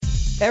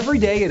Every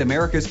day at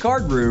America's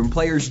Card Room,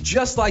 players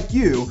just like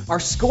you are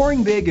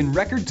scoring big in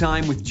record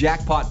time with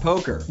Jackpot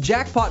Poker.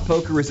 Jackpot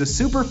Poker is a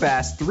super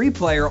fast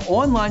 3-player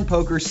online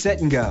poker set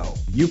and go.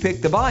 You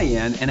pick the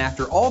buy-in, and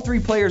after all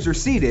 3 players are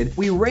seated,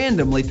 we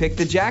randomly pick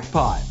the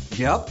jackpot.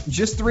 Yep,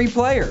 just 3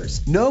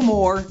 players. No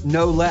more,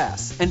 no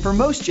less. And for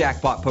most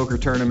jackpot poker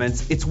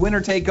tournaments, it's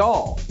winner take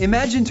all.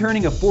 Imagine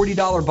turning a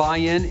 $40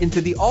 buy-in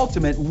into the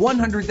ultimate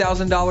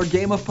 $100,000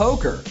 game of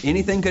poker.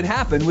 Anything could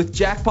happen with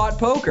Jackpot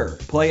Poker.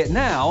 Play it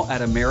now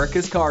at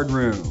America's Card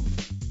Room.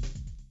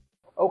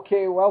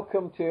 Okay,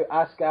 welcome to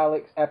Ask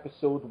Alex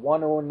episode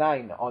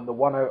 109 on the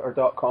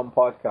OneOuter.com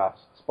podcast,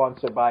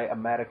 sponsored by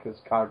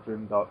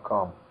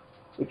AmericasCardroom.com.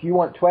 If you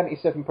want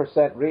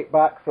 27% rate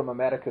back from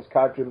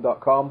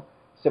AmericasCardroom.com,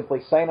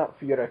 simply sign up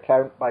for your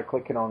account by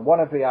clicking on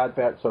one of the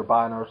adverts or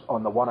banners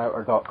on the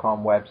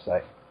OneOuter.com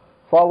website.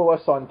 Follow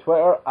us on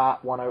Twitter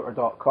at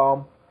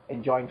OneOuter.com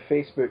and join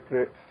Facebook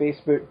group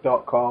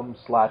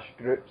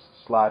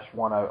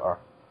facebook.com/groups/OneOuter.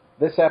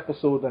 This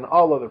episode and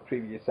all other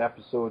previous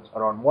episodes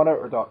are on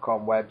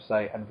OneOuter.com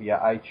website and via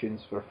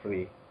iTunes for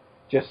free.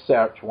 Just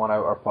search One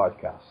Outer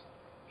Podcast.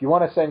 If you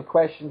want to send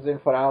questions in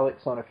for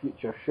Alex on a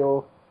future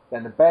show,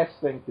 then the best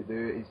thing to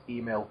do is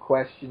email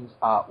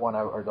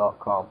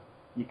questions@oneouter.com.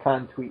 You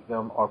can tweet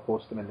them or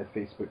post them in the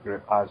Facebook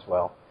group as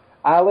well.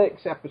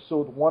 Alex,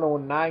 episode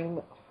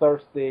 109,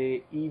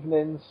 Thursday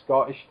evening,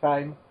 Scottish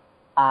time.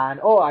 And,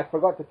 I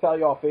forgot to tell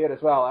you off air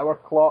as well, our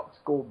clocks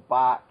go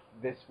back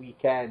this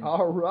weekend.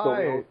 All right.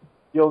 So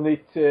we'll need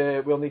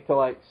to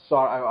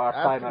sort out our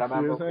time. I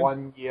remember confusing.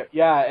 1 year.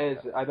 Yeah, it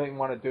is. I don't even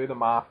want to do the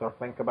math or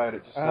think about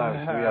it just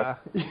now.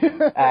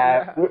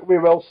 It's weird. We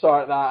will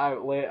sort that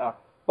out later.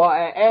 But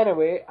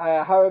anyway,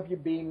 how have you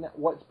been?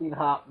 What's been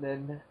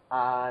happening?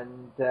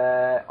 And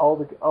all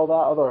that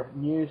other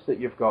news that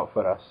you've got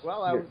for us.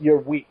 Well, your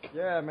week.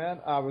 Yeah, man.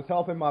 I was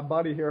helping my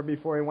buddy here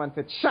before he went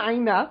to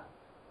China.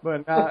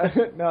 But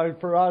no,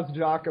 for us,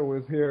 Jocko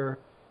was here.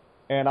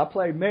 And I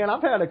played, man,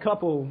 I've had a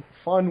couple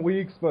fun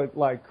weeks, but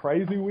like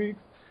crazy weeks.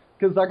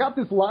 Because I got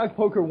this Live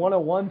Poker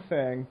 101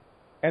 thing,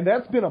 and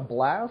that's been a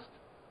blast.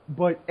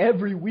 But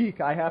every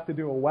week I have to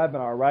do a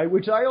webinar, right?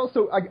 Which I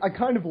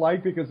kind of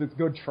like because it's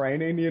good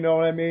training, you know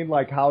what I mean?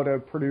 Like how to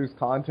produce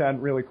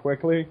content really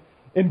quickly.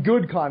 And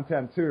good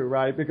content too,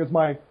 right? Because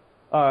my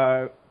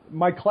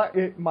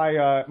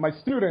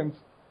students,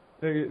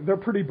 they're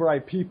pretty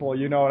bright people,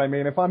 you know what I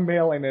mean? If I'm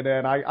mailing it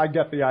in, I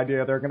get the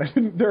idea they're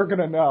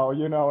gonna know,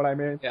 you know what I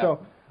mean? Yeah. So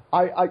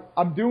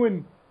I'm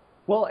doing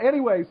well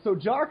anyway. So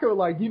Jocko,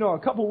 like, you know, a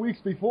couple weeks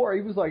before,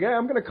 he was like, "Hey,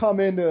 I'm gonna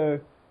come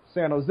into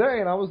San Jose,"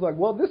 and I was like,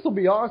 "Well, this will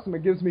be awesome.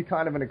 It gives me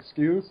kind of an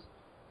excuse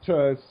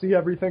to see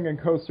everything in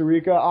Costa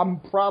Rica. I'm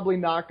probably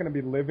not going to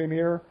be living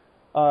here,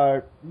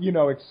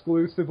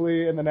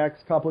 exclusively in the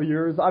next couple of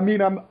years. I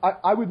mean,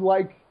 I would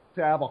like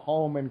to have a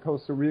home in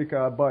Costa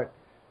Rica, but."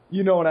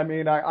 You know what I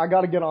mean? I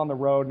got to get on the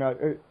road. Now,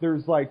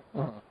 there's like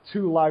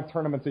 2 live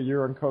tournaments a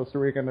year in Costa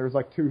Rica, and there's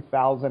like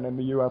 2,000 in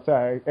the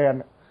USA,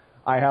 and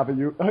I have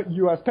a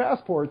U.S.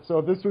 passport, so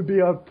this would be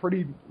a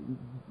pretty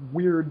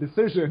weird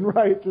decision,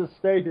 right, to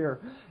stay here.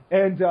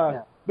 And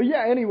But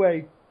yeah,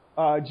 anyway,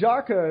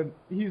 Jaka,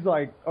 he's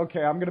like,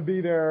 okay, I'm going to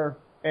be there,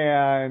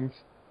 and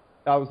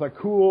I was like,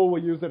 cool,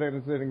 we'll use it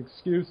as an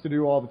excuse to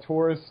do all the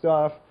tourist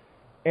stuff.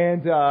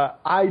 And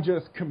I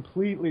just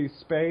completely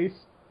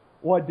spaced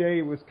what day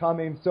it was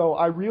coming. So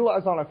I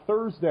realized on a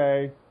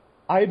Thursday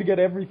I had to get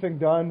everything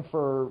done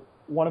for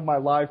one of my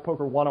Live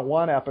Poker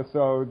 101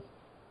 episodes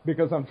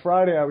because on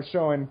Friday I was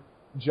showing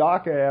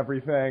Jaka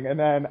everything, and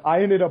then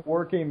I ended up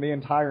working the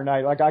entire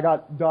night. Like I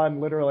got done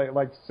literally at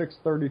like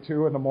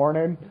 6:32 in the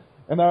morning,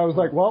 and then I was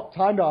like, well,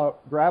 time to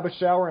grab a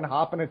shower and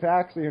hop in a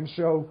taxi and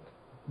show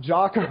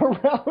Jaka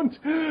around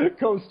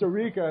Costa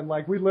Rica. And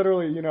like we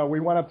literally, you know, we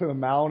went up to the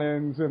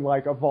mountains and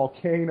like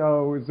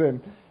volcanoes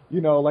and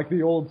like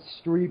the old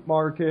street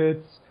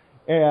markets,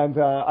 and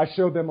I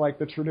showed them like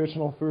the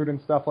traditional food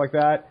and stuff like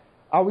that.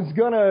 I was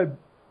gonna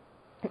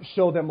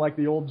show them like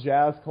the old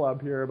jazz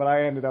club here, but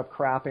I ended up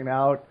crapping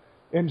out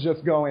and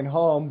just going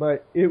home.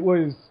 But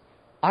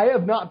I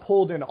have not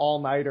pulled an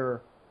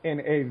all-nighter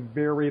in a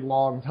very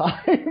long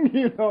time.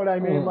 You know what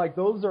I mean? Like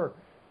those are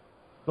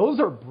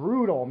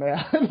brutal,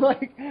 man.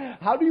 Like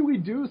how do we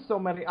do so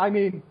many? I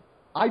mean,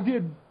 I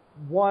did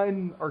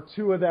 1 or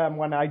 2 of them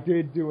when I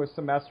did do a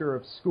semester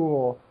of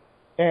school.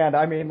 And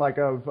I mean, like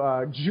of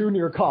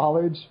junior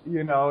college,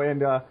 and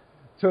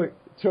took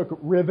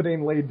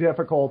rivetingly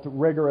difficult,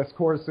 rigorous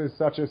courses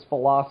such as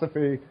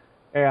philosophy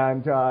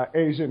and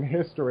Asian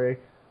history.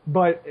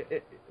 But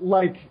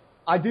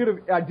I did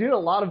a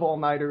lot of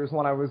all-nighters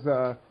when I was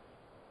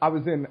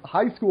in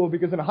high school,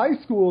 because in high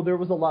school there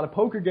was a lot of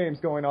poker games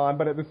going on,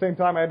 but at the same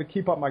time I had to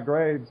keep up my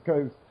grades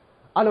because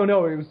I don't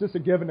know, it was just a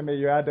given to me.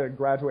 You had to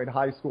graduate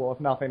high school if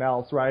nothing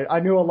else, right? I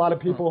knew a lot of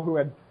people who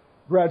had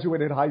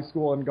graduated high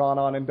school and gone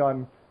on and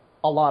done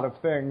a lot of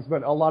things,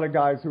 but a lot of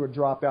guys who had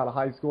dropped out of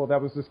high school, that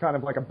was just kind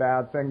of like a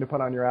bad thing to put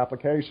on your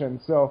application.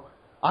 So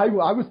I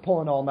was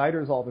pulling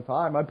all-nighters all the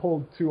time. I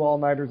pulled 2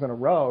 all-nighters in a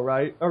row,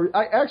 right? Or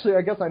I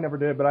guess I never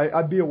did, but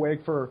I'd be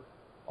awake for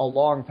a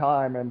long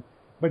time. And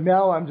But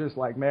now I'm just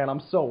like, man,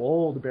 I'm so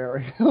old,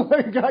 Barry.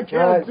 Like, I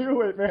can't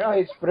do it, man.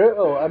 It's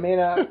brutal. I mean,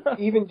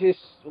 even just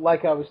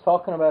like I was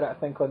talking about it, I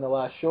think, on the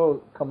last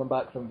show, coming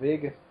back from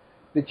Vegas,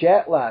 the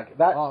jet lag.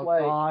 That's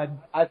God.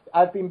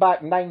 I've been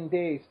back 9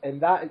 days,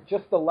 and that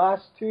just the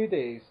last 2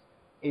 days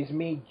is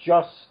me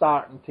just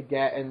starting to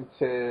get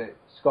into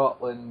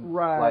Scotland.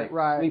 Right.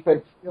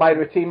 Sleeping. My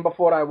routine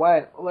before I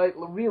went. Like,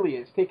 really,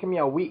 it's taken me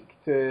a week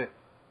to.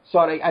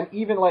 Sorry, and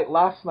even like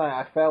last night,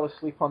 I fell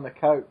asleep on the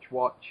couch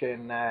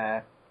watching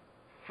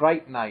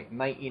Fright Night,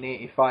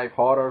 1985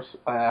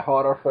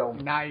 horror film.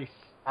 Nice.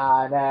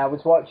 And I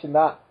was watching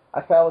that.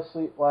 I fell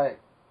asleep like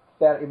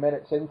 30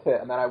 minutes into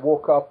it, and then I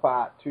woke up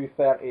at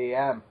 2:30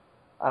 a.m.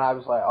 and I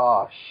was like,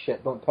 "Oh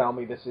shit! Don't tell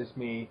me this is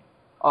me."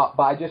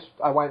 But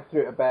I went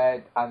through to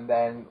bed, and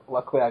then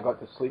luckily I got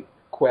to sleep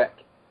quick,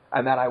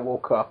 and then I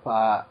woke up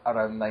at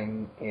around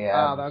 9 a.m.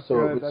 Oh, that's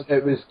so good.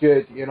 it was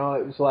good, you know.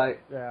 It was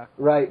like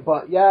right,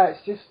 but yeah,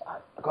 it's just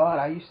God.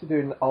 I used to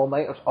do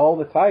all-nighters all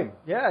the time.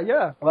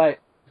 Yeah. Like,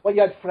 well,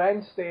 you had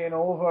friends staying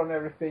over and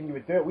everything. You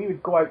would do it. We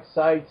would go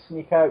outside,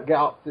 sneak out, get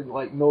up to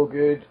like no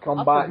good,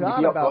 come back. I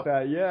forgot about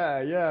that.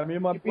 Yeah. Me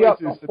and my boys used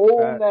to do that. The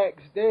whole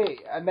next day,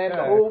 and then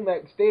the whole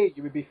next day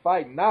you would be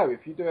fine. Now,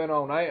 if you do an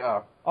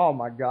all-nighter, oh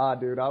my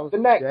God, dude, I was the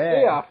next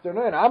dead. day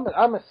afternoon.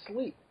 I'm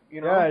asleep.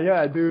 You know?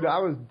 Yeah, dude, I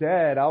was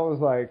dead. I was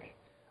like,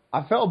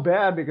 I felt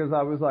bad because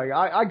I was like,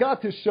 I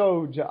got to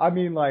show. I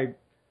mean, like,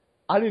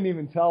 I didn't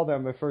even tell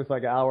them the first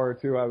like hour or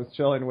two I was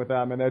chilling with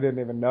them, and they didn't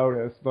even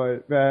notice.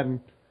 But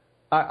then.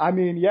 I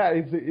mean, yeah,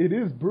 it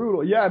is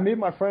brutal. Yeah, me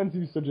and my friends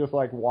used to just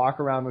like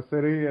walk around the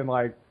city and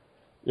like,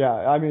 yeah,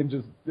 I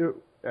mean,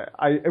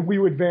 we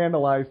would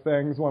vandalize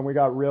things when we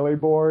got really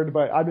bored,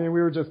 but I mean, we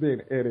were just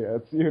being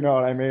idiots, you know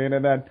what I mean?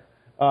 And then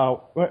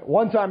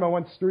one time I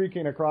went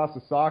streaking across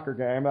a soccer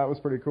game. That was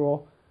pretty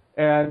cool.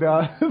 And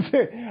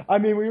I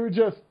mean, we were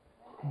just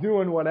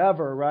doing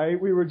whatever, right?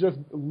 We were just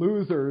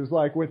losers,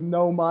 like with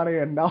no money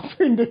and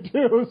nothing to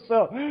do.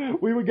 So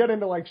we would get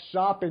into like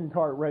shopping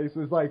cart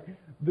races. Like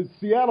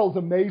Seattle's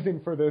amazing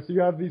for this.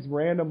 You have these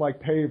random like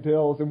paved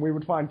hills, and we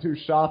would find 2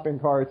 shopping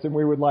carts, and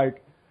we would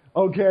like,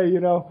 okay, you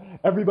know,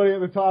 everybody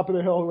at the top of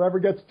the hill, whoever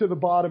gets to the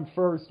bottom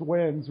first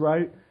wins,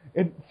 right?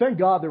 And thank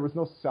God there was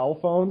no cell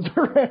phones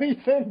or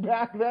anything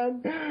back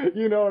then.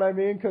 You know what I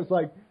mean? Because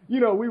like, you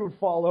know, we would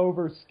fall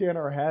over, skin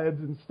our heads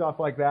and stuff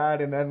like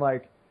that, and then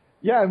like.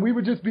 Yeah, and we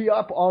would just be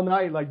up all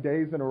night, like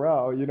days in a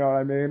row, you know what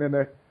I mean? And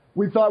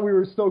we thought we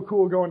were so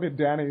cool going to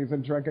Denny's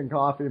and drinking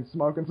coffee and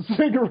smoking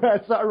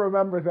cigarettes. I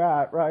remember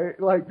that, right?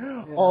 Like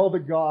all the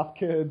goth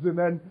kids. And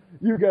then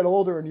you get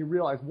older and you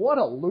realize, what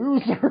a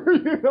loser,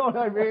 you know what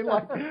I mean?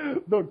 Like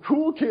the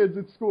cool kids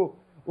at school,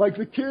 like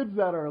the kids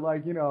that are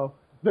like, you know,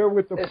 they're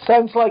with the... It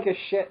sounds like a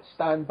shit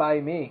Stand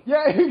By Me.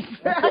 Yeah,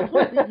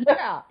 exactly.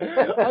 Yeah.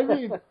 I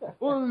mean,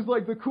 well, it was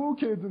like the cool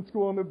kids in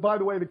school. And by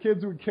the way, the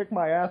kids who would kick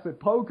my ass at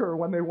poker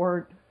when they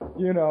weren't,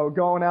 you know,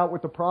 going out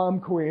with the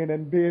prom queen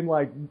and being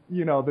like,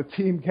 you know, the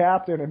team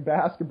captain in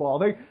basketball.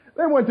 They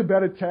went to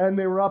bed at 10.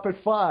 They were up at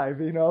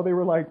 5. You know, they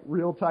were like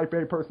real type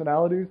A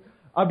personalities.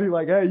 I'd be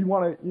like, hey, you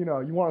want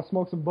to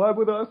smoke some bud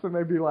with us? And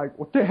they'd be like,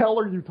 what the hell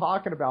are you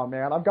talking about,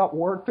 man? I've got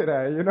work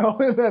today, you know?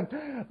 And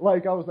then,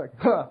 like, I was like,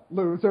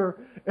 loser.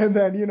 And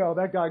then, you know,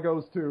 that guy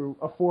goes to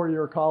a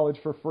 4-year college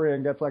for free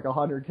and gets like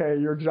 $100K a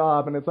year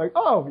job. And it's like,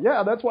 oh,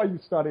 yeah, that's why you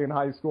study in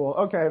high school.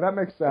 Okay, that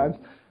makes sense.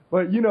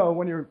 But, you know,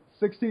 when you're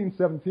 16,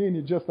 17,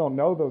 you just don't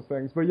know those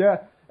things. But,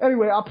 yeah,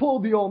 anyway, I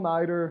pulled the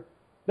all-nighter.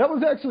 That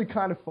was actually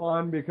kind of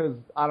fun because,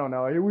 I don't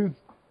know, it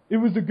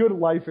was a good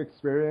life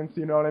experience,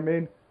 you know what I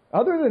mean?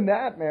 Other than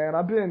that, man,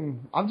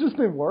 I've just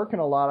been working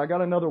a lot. I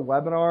got another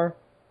webinar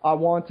I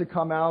want to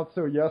come out.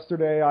 So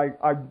yesterday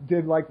I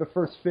did like the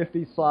first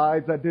 50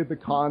 slides. I did the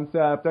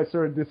concept. I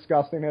started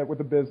discussing it with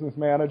the business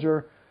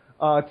manager.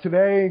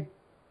 Today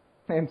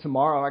and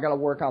tomorrow I got to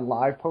work on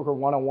Live Poker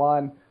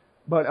 101.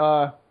 But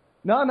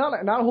no,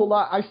 not a whole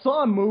lot. I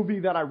saw a movie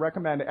that I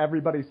recommend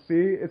everybody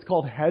see. It's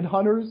called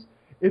Headhunters.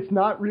 It's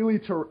not really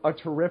a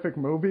terrific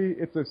movie.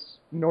 It's a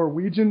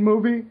Norwegian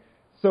movie.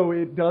 So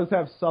it does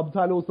have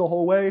subtitles the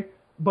whole way.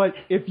 But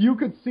if you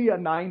could see a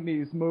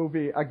 90s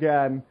movie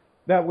again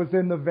that was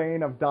in the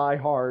vein of Die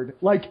Hard,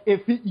 like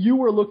if you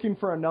were looking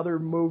for another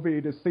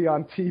movie to see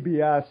on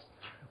TBS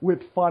with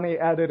funny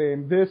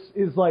editing, this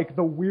is like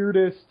the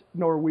weirdest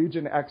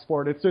Norwegian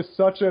export. It's just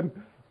such an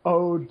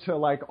ode to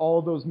like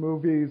all those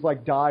movies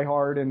like Die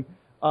Hard and,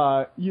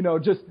 you know,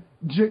 just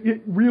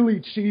really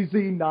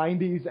cheesy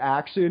 90s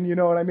action, you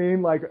know what I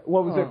mean? Like,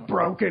 what was it,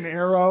 Broken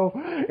Arrow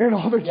and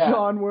all the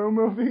John Woo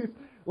movies?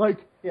 Like,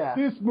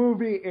 this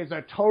movie is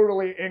a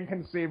totally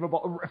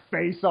inconceivable...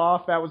 Face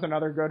Off, that was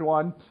another good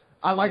one.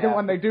 I like it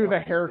when they do the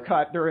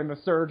haircut during the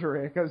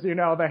surgery, because, you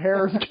know, the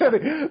hair is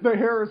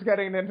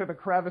getting into the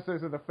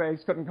crevices of the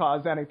face, couldn't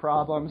cause any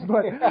problems.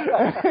 But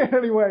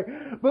anyway,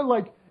 but,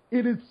 like,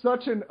 it is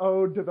such an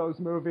ode to those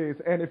movies,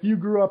 and if you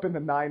grew up in the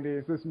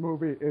 90s, this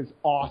movie is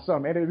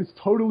awesome, and it is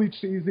totally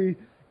cheesy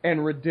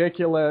and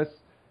ridiculous,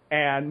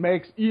 and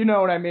makes... You know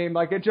what I mean?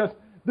 Like, it just...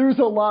 There's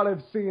a lot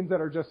of scenes that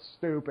are just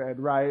stupid,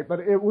 right? But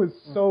it was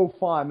so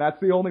fun. That's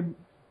the only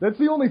That's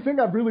the only thing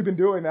I've really been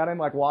doing. That and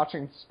like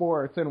watching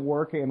sports and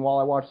working while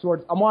I watch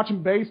sports. I'm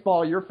watching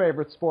baseball, your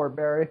favorite sport,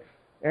 Barry,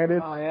 and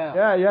it's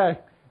yeah.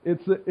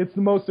 It's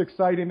the most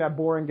exciting that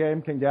boring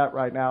game can get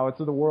right now. It's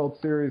the World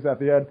Series at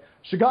the end.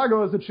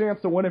 Chicago has a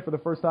chance to win it for the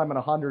first time in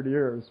 100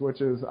 years, which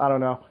is I don't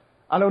know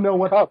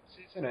what Cubs,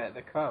 isn't it?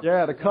 The Cubs.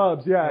 Yeah, the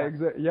Cubs. Yeah,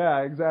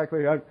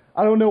 exactly. I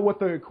don't know what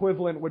the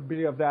equivalent would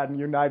be of that in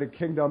United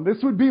Kingdom.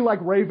 This would be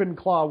like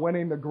Ravenclaw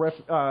winning the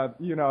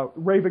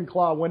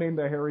Ravenclaw winning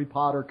the Harry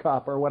Potter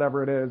Cup or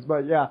whatever it is.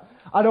 But yeah,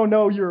 I don't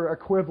know your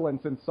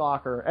equivalents in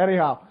soccer.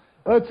 Anyhow,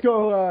 let's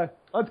go.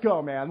 Let's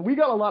go, man. We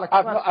got a lot of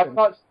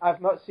questions.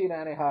 I've not seen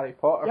any Harry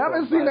Potter. You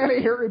haven't seen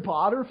any Harry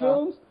Potter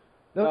films?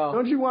 No.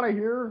 Don't you want to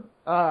hear?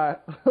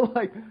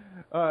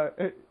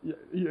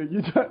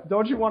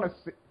 Don't you want to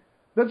see?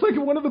 That's like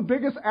one of the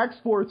biggest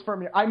exports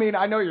from you. I mean,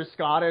 I know you're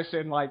Scottish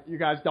and like you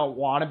guys don't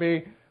want to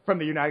be from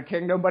the United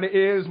Kingdom, but it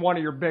is one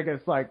of your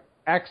biggest like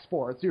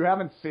exports. You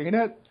haven't seen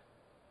it?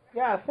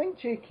 Yeah, I think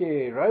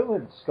J.K.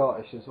 Rowling's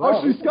Scottish as well.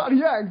 Oh, she's Scottish.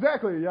 Yeah,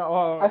 exactly. Yeah.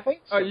 I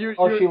think so.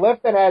 She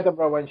lived in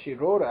Edinburgh when she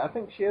wrote it. I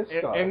think she is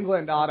Scottish.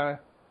 England ought to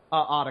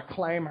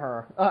claim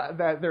her.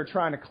 That they're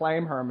trying to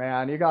claim her,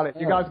 man. You guys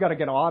got to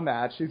get on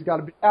that. She's got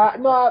to be.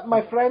 No,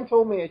 my friend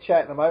told me to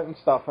check them out and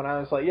stuff, and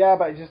I was like, yeah,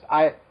 but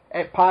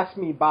it passed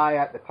me by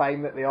at the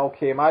time that they all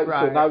came out.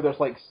 Right. So now there's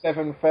like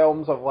 7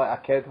 films of like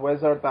a kid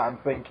wizard that I'm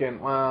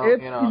thinking, well,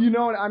 you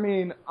know what I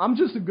mean? I'm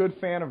just a good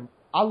fan of.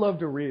 I love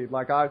to read.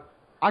 Like I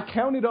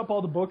counted up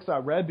all the books I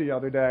read the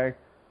other day,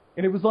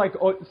 and it was like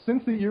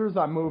since the years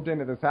I moved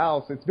into this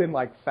house, it's been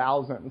like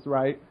thousands,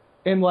 right?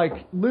 And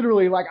like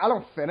literally, like I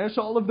don't finish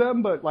all of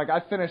them, but like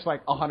I finished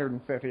like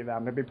 150 of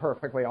them to be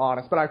perfectly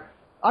honest. But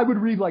I would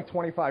read like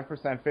 25%,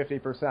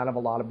 50% of a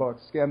lot of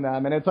books, skim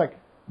them, and it's like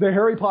the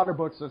Harry Potter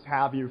books just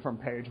have you from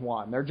page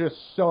 1. They're just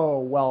so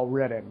well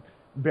written,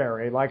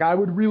 Barry. Like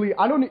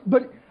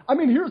but I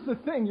mean, here's the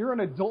thing: you're an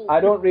adult. I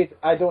don't read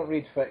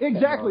fiction.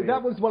 Exactly,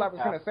 that was what I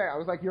was going to say. I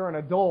was like, you're an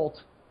adult.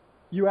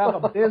 You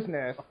have a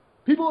business.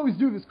 People always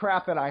do this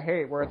crap that I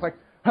hate, where it's like,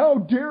 how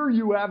dare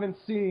you haven't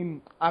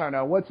seen, I don't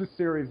know, what's a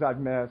series I've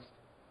missed?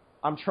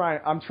 I'm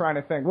trying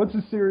to think. What's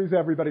a series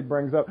everybody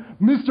brings up?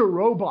 Mr.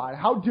 Robot.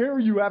 How dare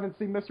you haven't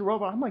seen Mr.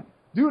 Robot? I'm like,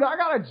 dude, I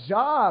got a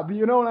job.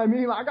 You know what I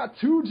mean? I got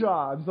 2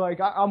 jobs. Like,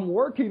 I'm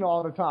working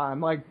all the time.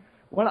 Like,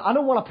 when I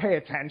don't want to pay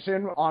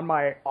attention on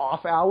my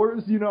off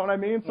hours, you know what I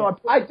mean? So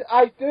I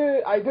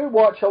do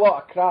watch a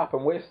lot of crap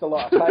and waste a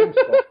lot of time.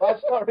 So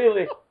that's not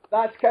really.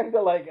 That's kind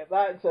of like,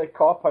 that's a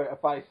cop-out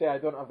if I say I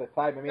don't have the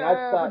time. I mean,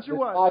 I've sat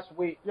last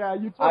week. Yeah,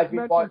 you just I've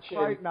been watching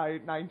Fight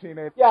Night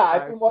 1980. Yeah,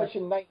 I've been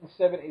watching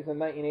 1970s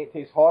and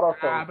 1980s horror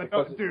films. But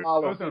those are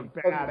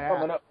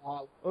badass.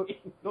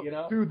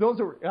 Dude, those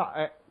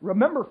are...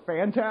 remember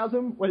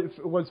Phantasm?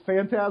 Was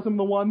Phantasm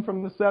the one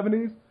from the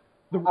 70s?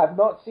 I've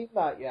not seen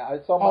that yet.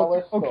 It's on my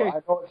list, so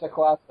I know it's a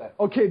classic.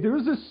 Okay,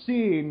 there's a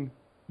scene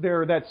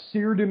there that's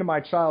seared into my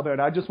childhood.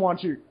 I just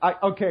want you...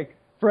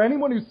 For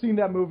anyone who's seen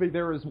that movie,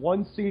 there is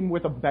one scene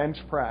with a bench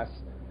press,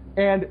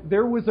 and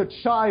there was a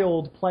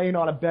child playing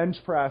on a bench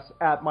press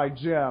at my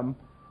gym,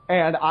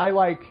 and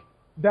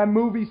that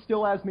movie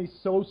still has me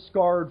so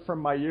scarred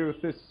from my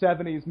youth, this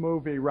 70s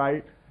movie,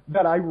 right,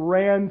 that I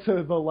ran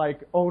to the,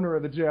 owner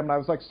of the gym, and I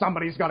was like,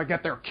 somebody's got to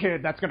get their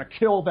kid, that's going to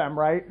kill them,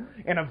 right?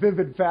 In a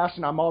vivid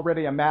fashion I'm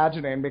already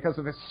imagining because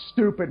of this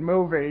stupid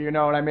movie, you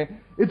know what I mean?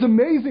 It's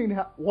amazing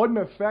what an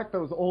effect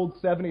those old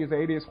 70s,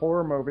 80s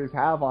horror movies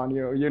have on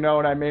you, you know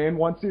what I mean?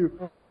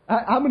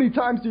 How many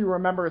times do you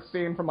remember a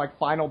scene from,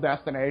 Final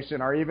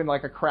Destination or even, a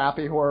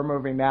crappy horror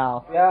movie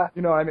now? Yeah.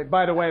 You know what I mean?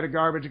 By the way, the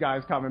garbage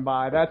guy's coming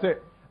by. That's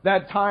it.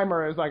 That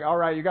timer is like, all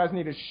right, you guys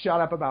need to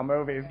shut up about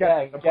movies.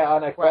 Get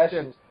on a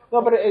question.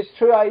 No, but it's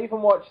true. I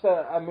even watched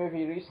a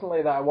movie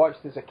recently that I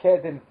watched as a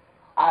kid, and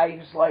I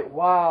was like,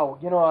 wow,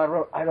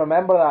 I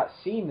remember that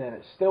scene, and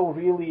it's still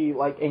really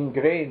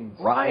ingrained.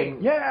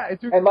 Right. Yeah.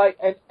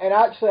 And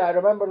actually, I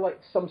remember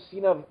some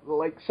scene of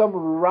some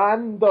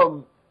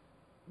random.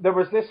 There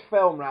was this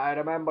film, right? I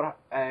remember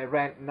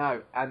renting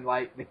out, and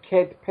the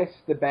kid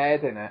pissed the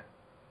bed in it,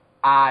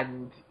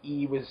 and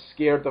he was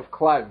scared of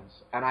clowns,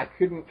 and I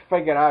couldn't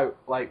figure out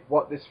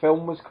what this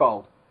film was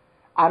called.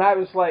 And I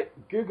was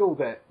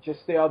Googled it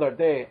just the other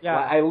day. Yeah.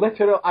 I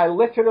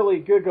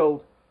literally Googled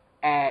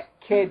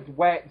kid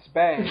wets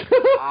bed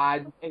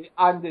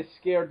and is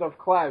scared of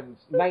clowns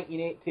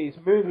 1980s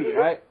movie,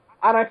 right?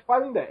 And I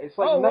found it. It's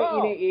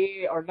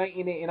 1988 or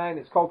 1989.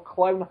 It's called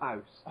Clown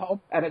House. Oh.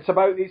 And it's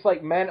about these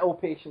mental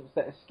patients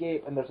that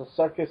escape, and there's a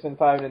circus in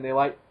town, and they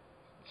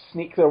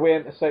sneak their way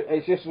into.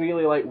 It's just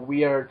really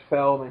weird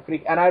film and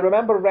freak. And I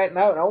remember renting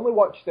out, and I only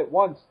watched it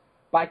once.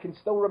 But I can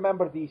still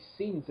remember these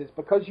scenes. It's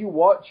because you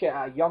watch it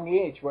at a young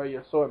age where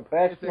you're so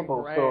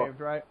impressionable. It's engraved,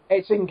 right?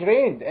 It's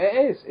ingrained.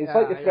 It is. It's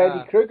like the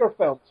Freddy Krueger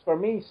films for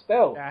me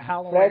still. Yeah,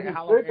 Halloween. Freddy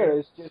Krueger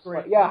is just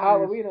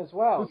Halloween as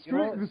well.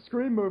 The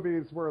Scream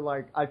movies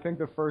were I think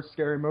the first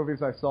scary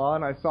movies I saw,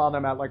 and I saw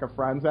them at a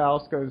friend's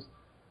house because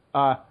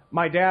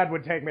my dad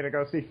would take me to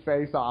go see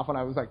Face Off when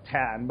I was like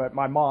 10, but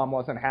my mom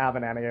wasn't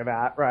having any of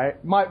that,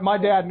 right? My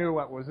dad knew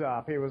what was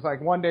up. He was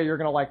like, one day you're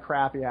going to like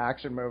crappy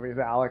action movies,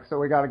 Alex, so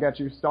we got to get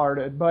you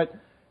started. But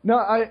no,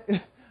 I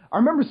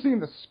remember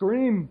seeing the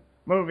Scream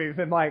movies,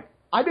 and like,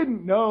 I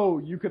didn't know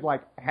you could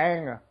like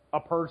hang a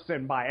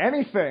person by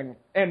anything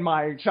in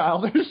my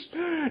childish.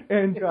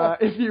 And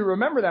if you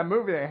remember that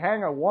movie, they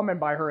hang a woman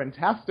by her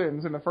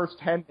intestines in the first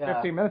 10,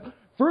 15 minutes.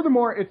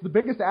 Furthermore, it's the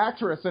biggest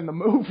actress in the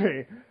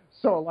movie.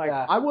 So, like,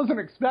 I wasn't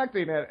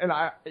expecting it, and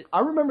I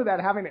remember that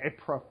having a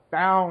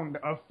profound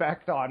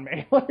effect on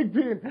me, like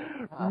being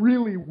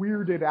really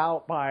weirded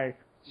out by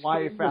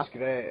life. Scream was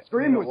great.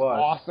 Scream was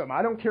awesome.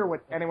 I don't care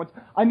what anyone's...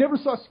 I never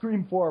saw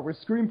Scream 4. Was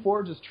Scream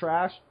 4 just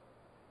trash?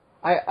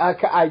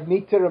 I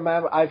need to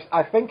remember.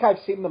 I think I've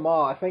seen them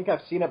all. I think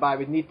I've seen it, but I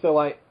would need to,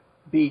 like,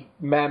 be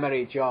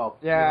memory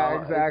jogged. Yeah, you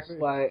know? exactly.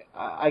 It's like,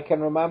 I can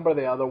remember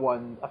the other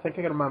one. I think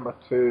I can remember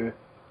 2.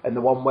 And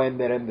the one when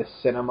they're in the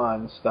cinema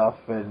and stuff,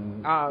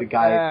 and the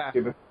guy.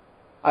 Yeah.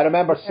 I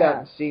remember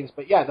certain scenes,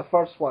 but the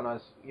first one,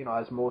 as you know,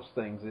 as most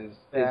things, is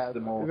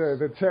the most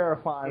the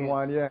terrifying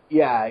one.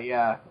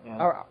 Yeah.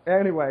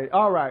 Anyway,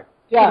 all right.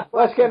 Yeah,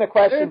 let's get into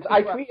questions.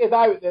 I tweeted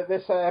out that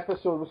this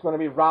episode was going to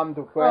be rammed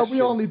with questions. Well,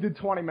 we only did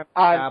 20 minutes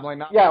babbling.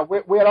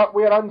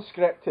 We're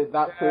unscripted.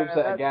 That proves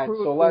it again.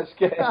 So let's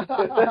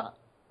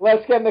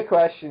get into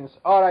questions.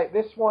 All right,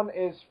 this one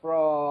is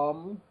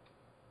from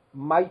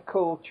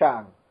Michael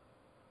Chang.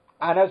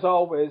 And as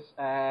always,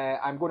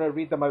 I'm going to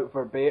read them out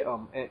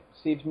verbatim. It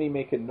saves me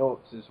making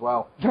notes as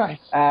well. Nice.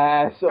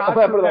 So God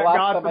remember forbid, the last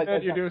God time I forbid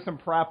did you do some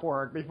prep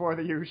work before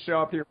you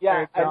show up to your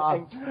job.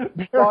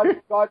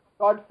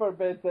 God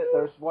forbid that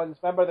there's ones.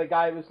 Remember the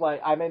guy was like,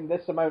 I'm in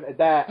this amount of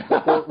debt,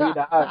 but don't read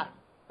it out.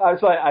 I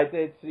was like, I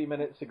did 3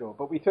 minutes ago,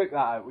 but we took that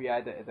out. We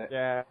edited it.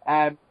 Yeah.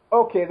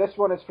 Okay, this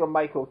one is from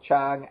Michael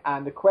Chang,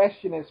 and the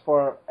question is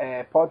for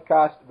a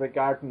podcast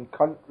regarding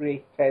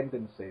country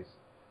tendencies.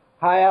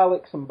 Hi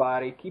Alex and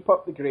Barry, keep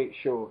up the great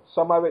show.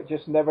 Somehow it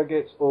just never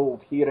gets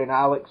old hearing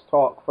Alex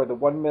talk for the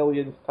 1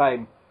 millionth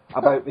time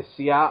about the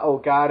Seattle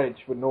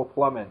garage with no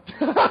plumbing.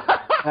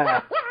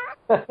 I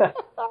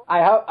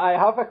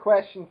have a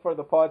question for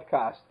the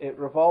podcast. It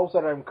revolves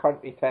around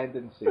country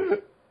tendencies.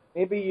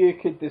 Maybe you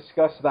could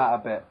discuss that a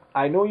bit.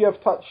 I know you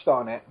have touched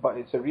on it, but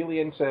it's a really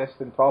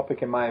interesting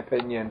topic in my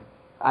opinion.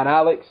 And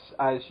Alex,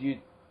 as you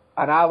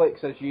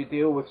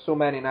deal with so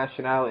many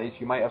nationalities,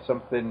 you might have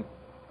something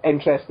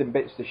interesting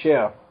bits to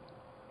share.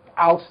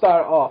 I'll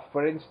start off.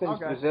 For instance,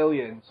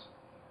 Brazilians.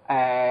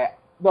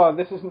 No,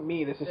 this isn't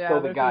me. This is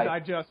still the guy. I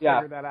just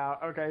figured that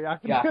out. Okay,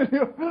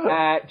 continue.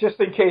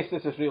 Just in case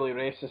this is really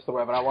racist or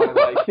whatever, I want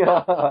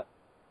to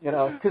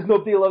because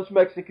nobody loves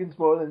Mexicans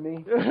more than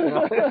me.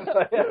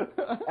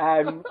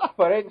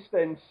 For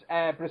instance,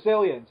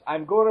 Brazilians.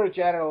 I'm going to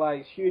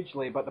generalize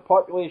hugely, but the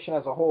population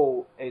as a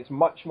whole is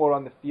much more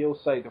on the field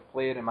side of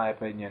playing, in my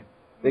opinion.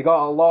 They go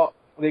a lot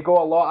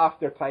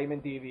after timing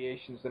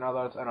deviations than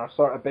others and are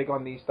sort of big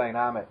on these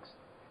dynamics.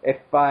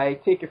 If I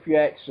take a few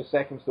extra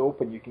seconds to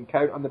open, you can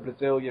count on the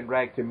Brazilian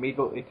reg to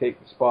immediately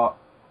take the spot.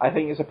 I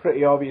think it's a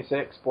pretty obvious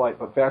exploit,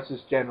 but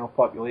versus general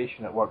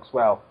population it works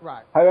well.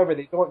 Right. However,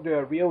 they don't do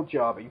a real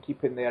job in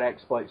keeping their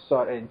exploits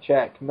sort of in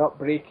check, not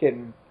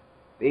breaking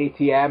the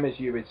ATM, as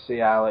you would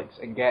say, Alex,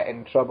 and get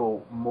in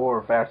trouble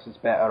more versus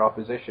better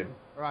opposition.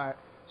 Right.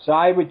 So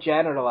I would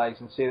generalise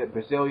and say that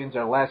Brazilians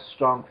are less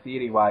strong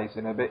theory-wise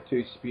and a bit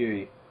too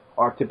spewy,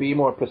 or to be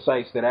more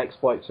precise, their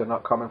exploits are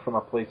not coming from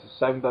a place of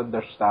sound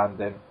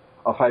understanding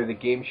of how the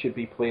game should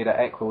be played at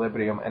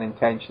equilibrium and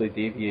intentionally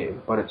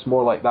deviating, but it's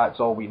more like that's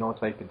all we know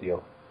type of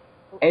deal.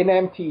 In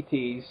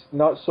MTTs,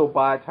 not so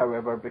bad,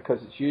 however,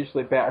 because it's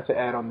usually better to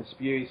err on the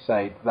spewy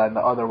side than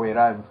the other way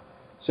around.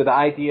 So the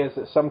idea is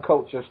that some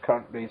cultures,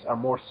 countries, are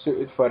more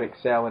suited for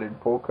excelling in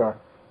poker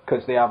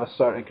because they have a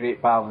sort of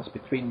great balance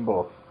between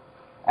both.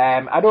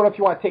 I don't know if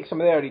you want to take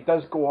some of there. He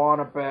does go on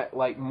a bit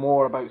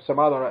more about some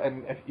other,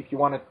 and if you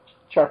want to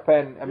chirp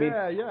in, I mean,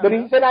 the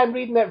reason I'm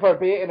reading it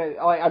verbatim,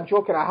 I'm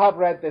joking. I have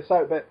read this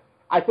out, but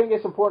I think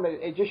it's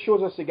important. It just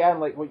shows us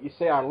again, like what you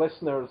say, our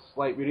listeners,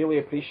 we really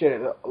appreciate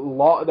it. A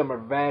lot of them are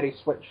very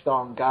switched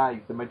on guys,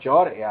 the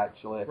majority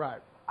actually,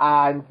 right?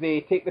 And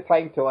they take the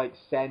time to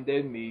send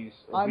in these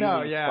which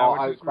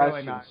out is questions.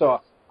 really nice.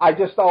 So I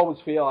just always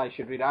feel I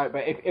should read it out.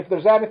 But if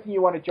there's anything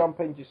you want to jump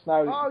in just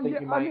now, that you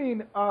think you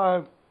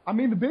might. I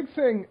mean, the big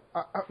thing,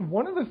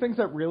 one of the things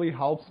that really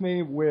helps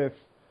me with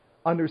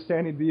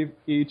understanding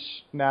each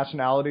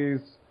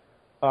nationality's,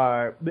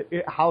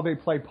 how they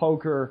play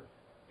poker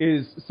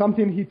is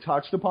something he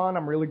touched upon.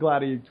 I'm really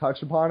glad he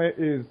touched upon it,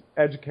 is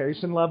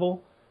education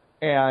level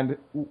and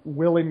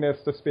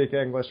willingness to speak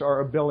English or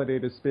ability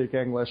to speak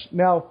English.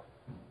 Now,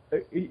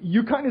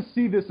 you kind of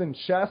see this in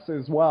chess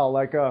as well.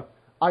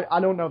 I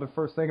don't know the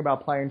first thing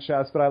about playing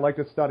chess, but I like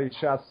to study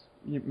chess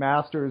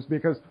masters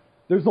because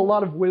there's a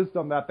lot of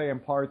wisdom that they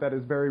impart that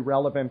is very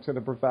relevant to the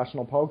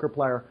professional poker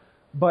player.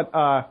 But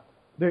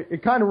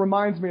it kind of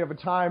reminds me of a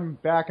time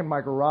back in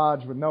my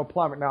garage with no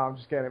plumbing. No, I'm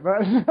just kidding.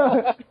 But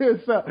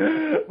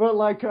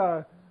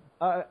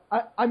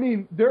I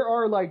mean, there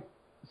are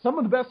some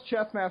of the best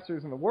chess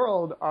masters in the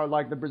world are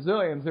like the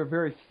Brazilians. They're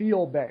very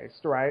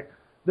feel-based, right?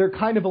 They're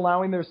kind of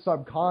allowing their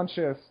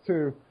subconscious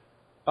to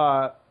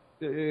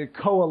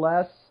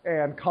coalesce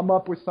and come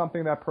up with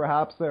something that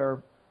perhaps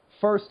their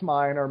first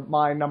mind, or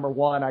mind number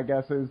one, I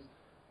guess, is,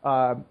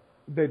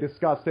 they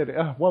discussed it.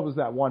 What was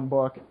that one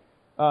book?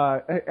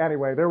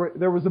 Anyway,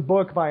 there was a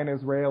book by an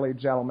Israeli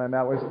gentleman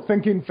that was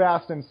Thinking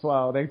Fast and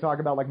Slow. They talk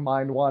about like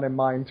mind one and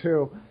mind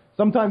two.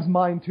 Sometimes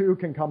mind two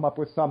can come up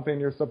with something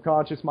your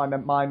subconscious mind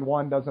that mind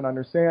one doesn't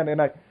understand. And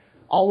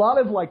a lot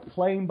of like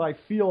playing by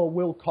feel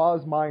will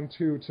cause mind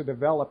two to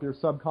develop, your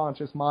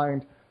subconscious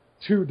mind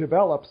to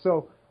develop.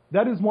 So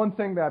that is one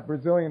thing that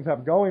Brazilians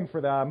have going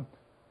for them.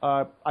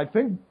 I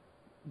think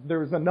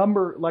there's a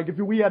number, like if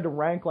we had to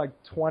rank like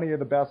 20 of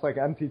the best like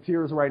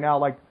MTTers right now,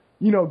 like,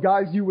 you know,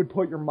 guys you would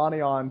put your money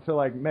on to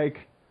like make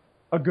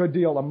a good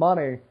deal of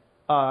money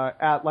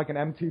at like an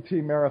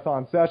MTT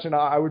marathon session,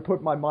 I would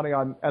put my money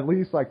on at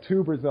least like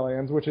 2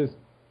 Brazilians, which is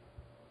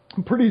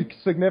pretty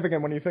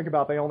significant when you think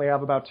about they only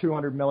have about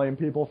 200 million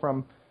people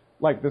from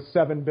like the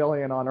 7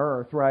 billion on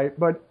Earth, right?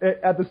 But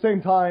at the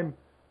same time,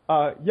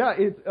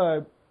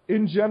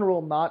 in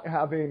general, not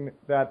having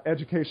that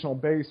educational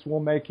base will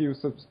make you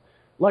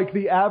like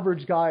the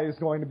average guy is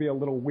going to be a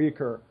little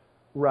weaker,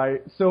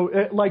 right? So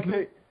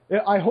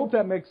I hope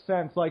that makes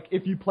sense. Like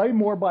if you play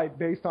more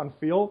based on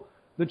feel,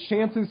 the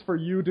chances for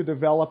you to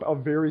develop a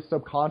very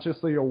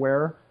subconsciously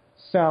aware,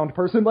 sound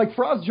person, like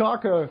Franz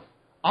Jaka,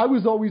 I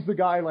was always the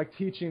guy like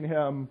teaching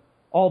him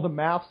all the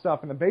math stuff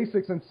and the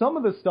basics, and some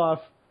of the stuff,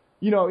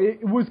 you know,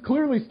 it was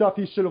clearly stuff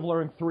he should have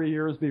learned 3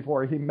 years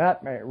before he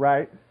met me,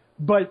 right?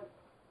 But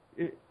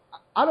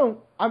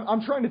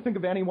I'm trying to think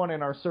of anyone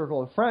in our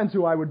circle of friends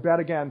who I would bet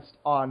against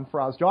on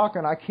Franz Jaka,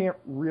 and I can't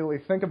really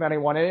think of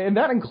anyone, and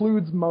that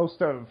includes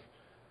most of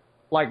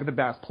like the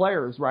best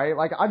players, right?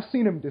 Like I've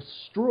seen him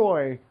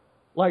destroy.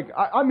 Like,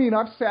 I mean,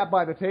 I've sat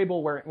by the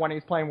table when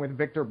he's playing with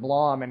Victor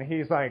Blom, and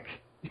he's like,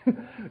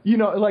 you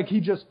know, like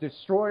he just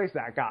destroys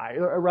that guy,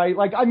 right?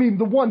 Like, I mean,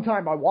 the one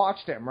time I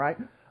watched him, right?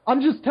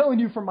 I'm just telling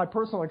you from my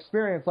personal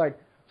experience, like,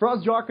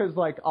 Franz Jaka is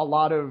like a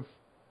lot of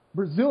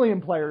Brazilian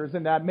players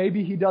in that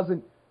maybe he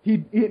doesn't,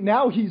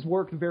 now he's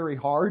worked very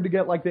hard to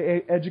get like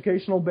the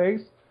educational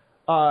base.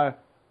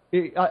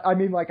 I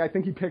mean, like, I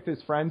think he picked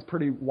his friends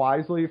pretty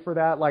wisely for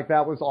that. Like,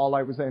 that was all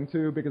I was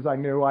into because I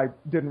knew I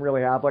didn't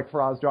really have, like,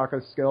 Franz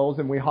Jaka's skills,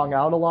 and we hung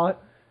out a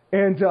lot.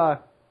 And,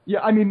 yeah,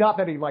 I mean, not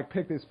that he, like,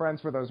 picked his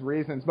friends for those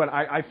reasons, but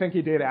I think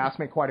he did ask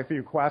me quite a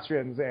few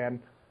questions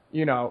and,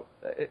 you know,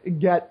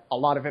 get a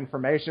lot of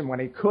information when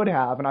he could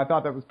have, and I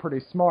thought that was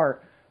pretty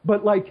smart.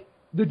 But, like,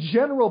 the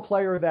general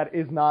player that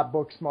is not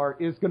book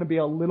smart is going to be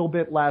a little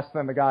bit less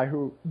than the guy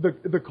who,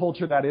 the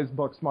culture that is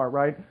book smart,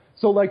 right?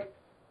 So, like,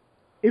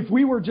 if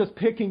we were just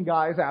picking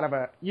guys out of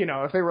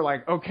if they were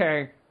like,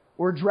 okay,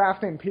 we're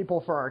drafting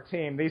people for our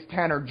team, these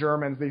 10 are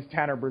Germans, these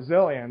 10 are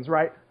Brazilians,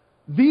 right?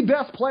 The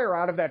best player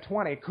out of that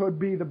 20 could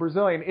be the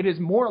Brazilian. It is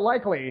more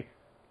likely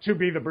to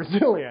be the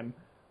Brazilian,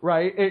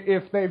 right?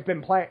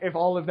 If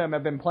all of them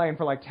have been playing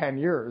for like 10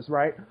 years,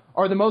 right?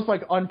 Are the most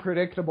like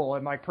unpredictable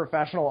in like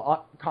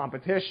professional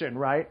competition,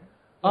 right?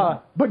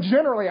 But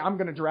generally I'm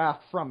going to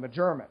draft from the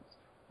Germans,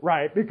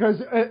 right? Because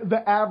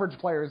the average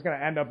player is going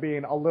to end up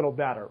being a little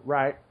better,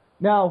 right?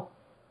 Now,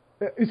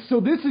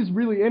 so this is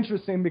really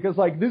interesting because,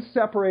 like, this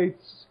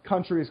separates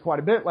countries quite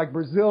a bit. Like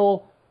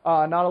Brazil,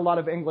 not a lot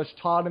of English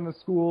taught in the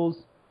schools.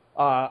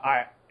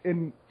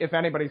 If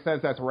anybody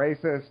says that's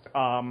racist,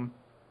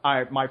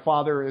 my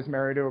father is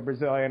married to a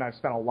Brazilian. I've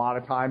spent a lot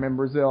of time in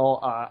Brazil.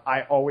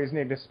 I always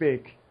need to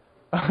speak.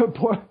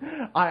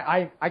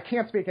 I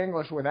can't speak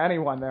English with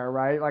anyone there,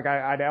 right? Like,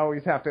 I'd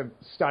always have to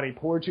study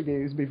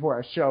Portuguese before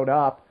I showed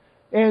up.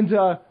 And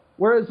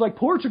whereas, like,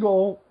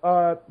 Portugal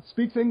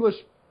speaks English.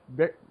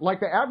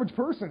 Like the average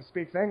person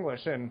speaks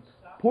English in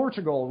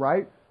Portugal,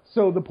 right?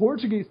 So the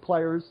Portuguese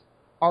players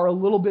are a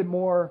little bit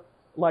more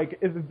like,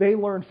 if they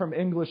learn from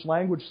English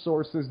language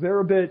sources, they're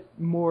a bit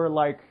more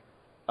like,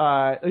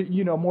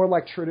 more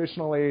like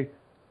traditionally.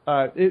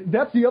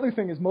 That's the other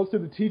thing is most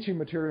of the teaching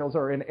materials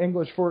are in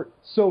English.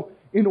 So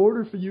in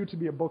order for you to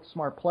be a book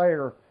smart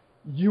player,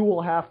 you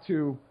will have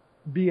to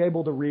be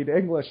able to read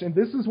English. And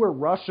this is where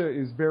Russia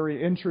is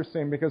very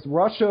interesting because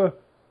Russia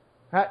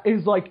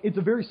is like, it's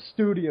a very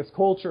studious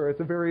culture. It's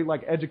a very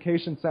like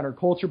education-centered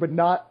culture, but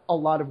not a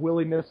lot of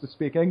willingness to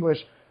speak English.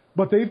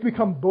 But they've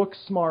become book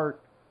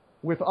smart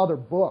with other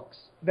books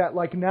that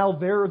like now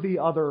they're the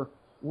other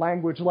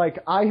language. Like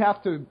I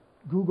have to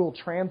Google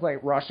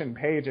Translate Russian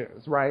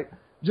pages, right?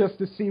 Just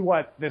to see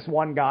what this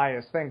one guy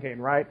is thinking,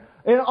 right?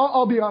 And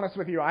I'll be honest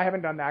with you, I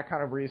haven't done that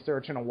kind of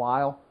research in a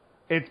while.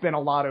 It's been a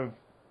lot of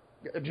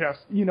just,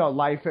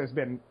 life has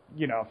been,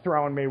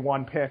 throwing me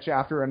one pitch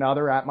after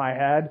another at my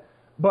head.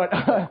 But,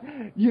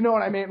 you know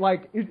what I mean?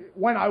 Like,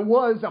 when I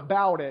was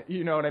about it,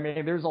 you know what I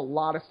mean? There's a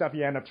lot of stuff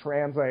you end up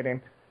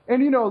translating.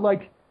 And,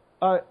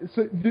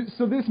 so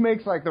this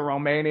makes, like, the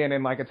Romanian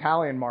and, like,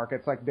 Italian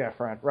markets, like,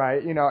 different,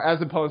 right?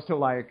 As opposed to,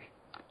 like,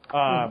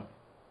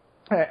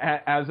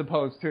 as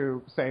opposed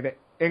to, say, the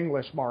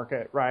English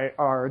market, right?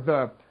 Or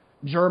the,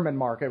 German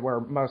market where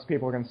most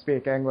people can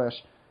speak English.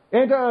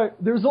 And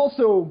there's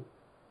also,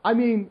 I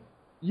mean,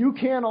 you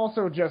can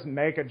also just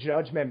make a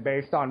judgment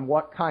based on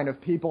what kind of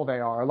people they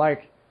are.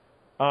 Like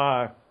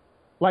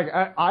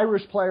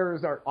Irish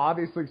players are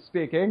obviously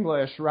speak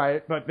English,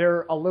 right? But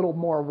they're a little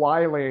more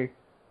wily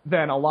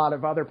than a lot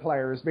of other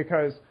players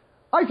because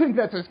I think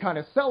that's just kind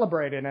of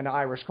celebrated in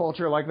Irish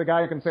culture. Like the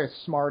guy who can say a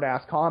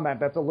smart-ass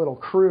comment that's a little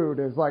crude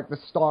is like the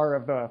star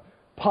of the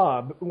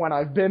pub when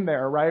I've been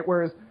there, right?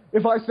 Whereas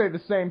if I say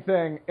the same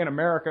thing in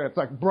America, it's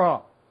like,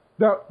 bruh,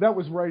 that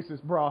was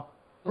racist, bruh.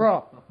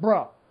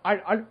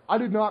 I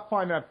did not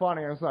find that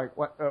funny. I was like,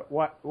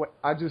 what?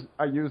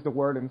 I used the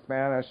word in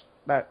Spanish.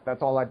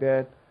 That's all I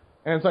did.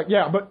 And it's like,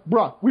 yeah, but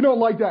bruh, we don't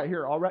like that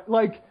here, all right?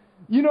 Like,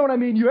 you know what I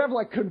mean? You have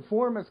like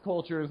conformist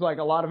cultures, like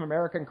a lot of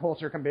American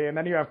culture can be, and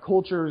then you have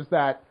cultures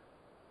that,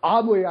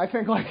 oddly, I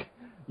think like,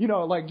 you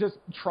know, like just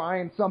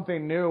trying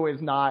something new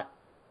is not.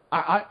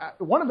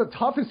 One of the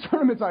toughest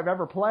tournaments I've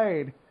ever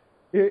played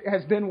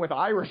has been with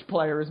Irish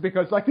players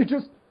because like they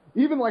just.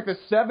 Even like the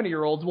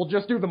 70-year-olds will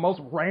just do the most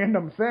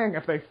random thing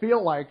if they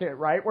feel like it,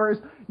 right? Whereas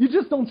you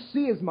just don't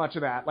see as much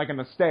of that like in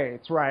the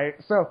States, right?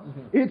 So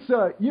it's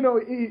you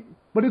know,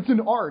 but it's an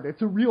art.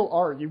 It's a real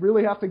art. You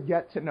really have to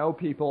get to know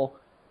people,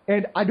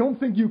 and I don't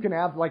think you can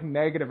have like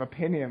negative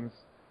opinions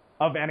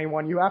of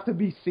anyone. You have to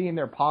be seeing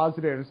their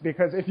positives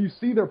because if you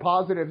see their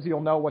positives,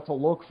 you'll know what to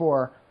look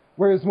for.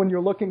 Whereas when you're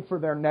looking for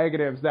their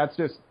negatives, that's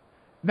just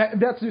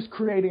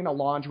creating a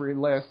laundry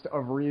list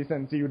of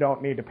reasons you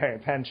don't need to pay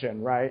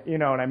attention, right? You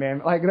know what I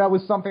mean? Like, that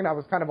was something I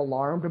was kind of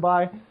alarmed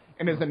by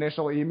in his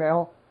initial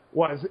email,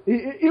 was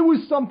it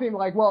was something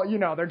like, well, you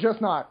know, they're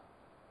just not,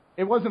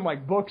 it wasn't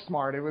like book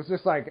smart. It was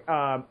just like,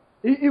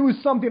 it was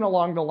something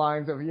along the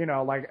lines of, you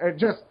know, like,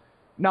 just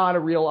not a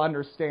real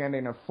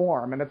understanding of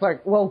form. And it's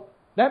like, well,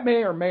 that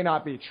may or may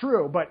not be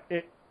true, but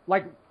it,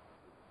 like,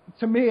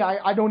 to me,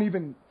 I don't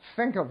even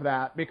think of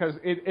that because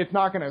it's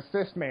not going to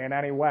assist me in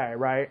any way,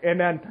 right? And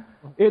then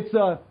it's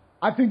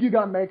I think you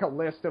got to make a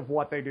list of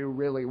what they do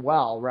really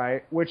well,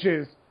 right? Which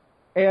is,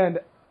 and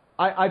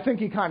I think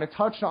he kind of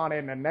touched on it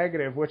in a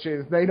negative, which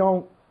is they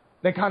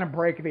kind of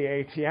break the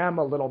ATM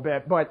a little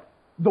bit, but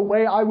the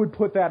way I would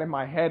put that in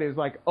my head is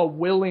like a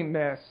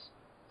willingness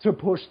to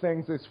push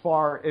things as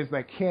far as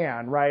they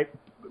can, right?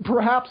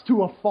 Perhaps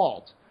to a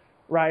fault,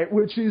 right?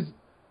 Which is,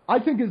 I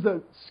think is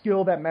a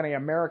skill that many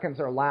Americans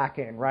are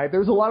lacking, right?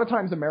 There's a lot of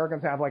times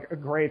Americans have like a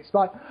great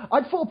spot.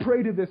 I'd fall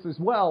prey to this as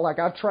well. Like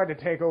I've tried to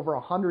take over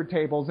 100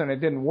 tables and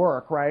it didn't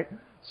work, right?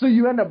 So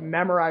you end up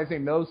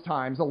memorizing those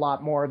times a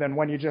lot more than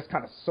when you just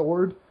kind of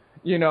soared,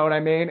 you know what I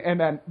mean? And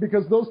then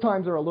because those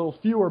times are a little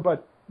fewer,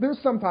 but there's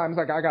sometimes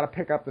like I got to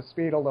pick up the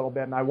speed a little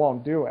bit and I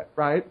won't do it,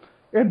 right?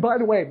 And by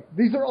the way,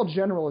 these are all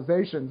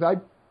generalizations.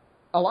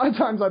 A lot of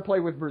times I play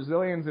with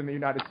Brazilians in the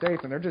United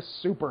States and they're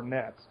just super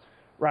nits,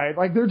 right?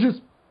 Like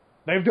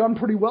they've done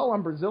pretty well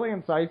on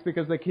Brazilian sites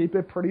because they keep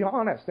it pretty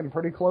honest and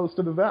pretty close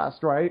to the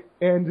vest, right?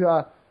 And,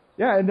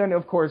 yeah, and then,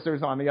 of course,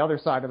 there's on the other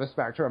side of the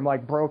spectrum,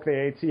 like broke the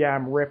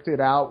ATM, ripped it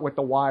out with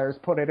the wires,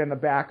 put it in the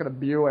back of the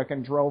Buick,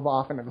 and drove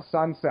off into the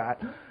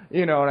sunset.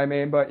 You know what I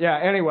mean? But, yeah,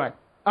 anyway.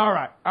 All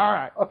right.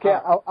 Okay,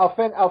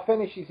 I'll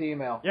finish his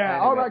email. Yeah,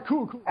 anyway. all right,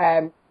 cool.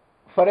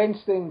 For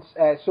instance,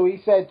 so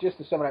he said, just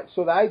to summarize,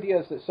 so the idea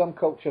is that some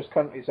cultures,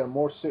 countries are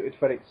more suited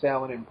for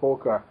excelling in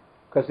poker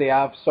because they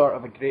have sort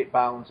of a great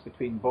balance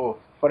between both.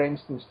 For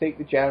instance, take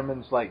the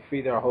Germans like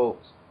Frieder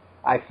Holz.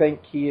 I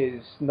think he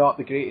is not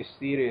the greatest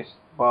theorist,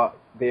 but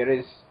there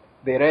is,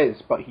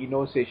 but he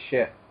knows his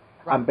shit.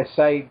 Right. And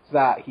besides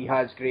that, he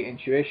has great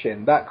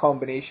intuition. That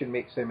combination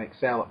makes him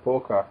excel at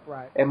poker.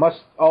 Right. It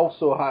must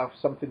also have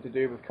something to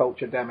do with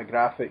culture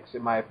demographics,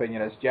 in my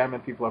opinion, as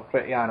German people are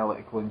pretty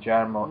analytical in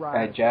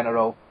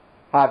general,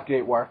 have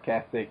great work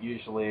ethic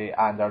usually,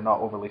 and are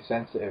not overly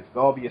sensitive. The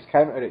obvious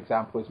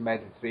counterexample is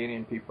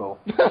Mediterranean people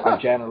are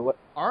generally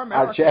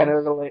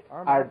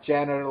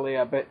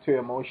a bit too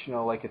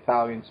emotional, like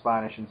Italian,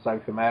 Spanish, and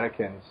South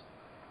Americans.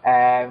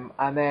 And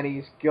then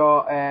he's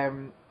got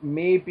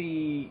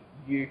maybe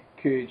you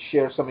could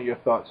share some of your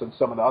thoughts on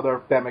some of the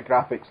other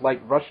demographics,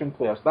 like Russian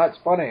players. That's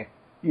funny.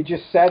 You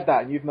just said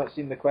that, and you've not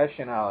seen the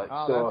question, Alex.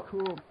 Oh, so, that's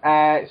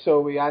cool.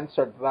 So we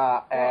answered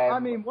that. Well, I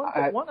mean, one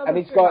other and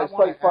he's thing got, it's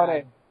quite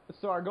funny.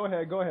 Sorry, go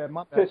ahead.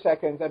 My bad. 2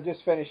 seconds, I'm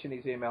just finishing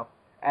his email.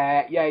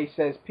 Yeah, he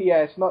says,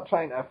 P.S. Not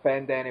trying to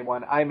offend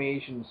anyone. I'm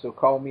Asian, so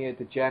call me a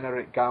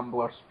degenerate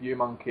gambler, spew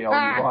monkey all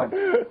you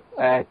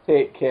want.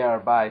 Take care,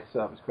 bye. So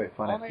that was quite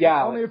funny.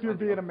 Only if you're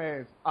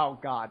Vietnamese. Oh,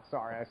 God,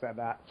 sorry I said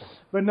that.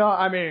 But no,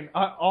 I mean,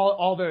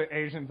 all the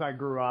Asians I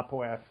grew up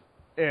with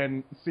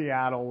in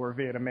Seattle were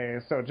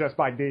Vietnamese, so just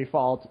by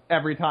default,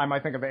 every time I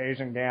think of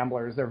Asian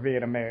gamblers, they're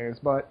Vietnamese.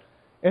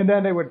 And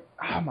then they would,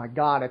 oh my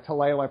God, at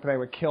Tulalip, they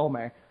would kill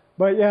me.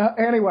 But yeah,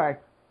 anyway,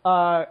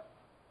 I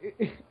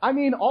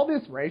mean, all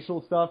this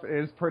racial stuff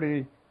is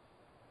pretty.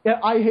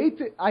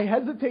 I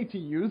hesitate to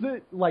use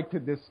it, like to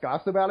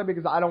discuss about it,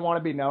 because I don't want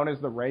to be known as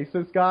the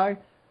racist guy.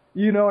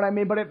 You know what I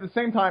mean? But at the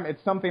same time,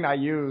 it's something I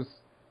use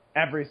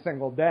every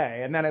single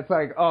day. And then it's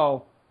like,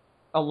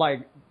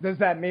 like, does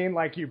that mean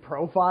like you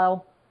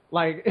profile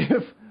Like,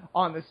 if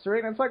on the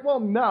street, and it's like, well,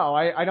 no,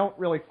 I don't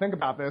really think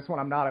about this when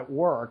I'm not at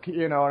work,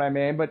 you know what I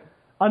mean? But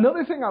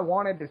another thing I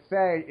wanted to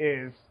say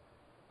is,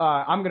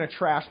 I'm going to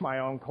trash my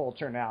own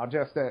culture now,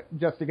 just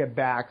to get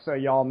back, so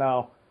y'all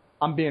know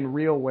I'm being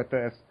real with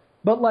this.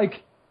 But,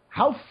 like,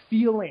 how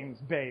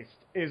feelings-based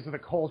is the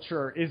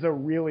culture is a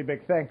really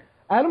big thing.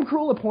 Adam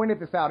Carolla pointed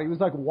this out. He was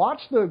like,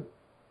 watch the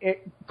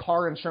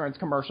car insurance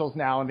commercials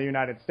now in the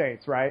United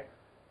States, right?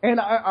 And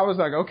I was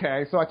like,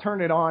 okay. So I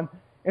turned it on,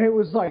 and it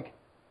was like,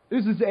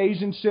 this is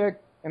Asian chick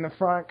in the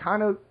front,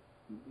 kind of,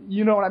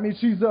 you know what I mean?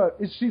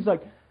 She's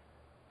like,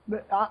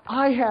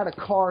 I had a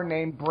car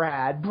named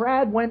Brad.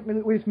 Brad went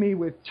with me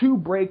with 2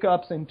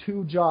 breakups and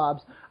 2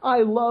 jobs. I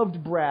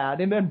loved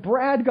Brad. And then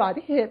Brad got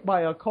hit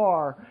by a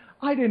car.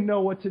 I didn't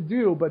know what to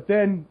do, but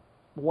then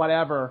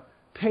whatever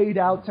paid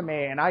out to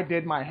me, and I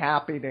did my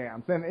happy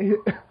dance. And it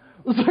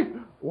was like,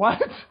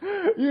 what?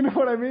 You know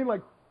what I mean?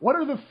 Like, what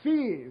are the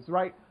fees,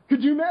 right?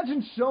 Could you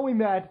imagine showing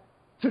that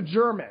to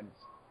Germans,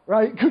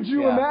 right? Could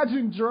you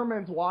imagine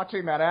Germans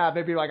watching that ad?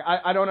 They'd be like,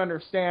 I don't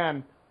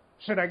understand.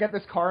 Should I get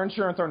this car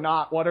insurance or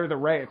not? What are the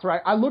rates, right?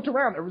 I looked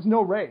around. There was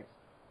no rates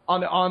on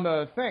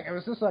the thing. It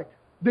was just like,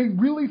 they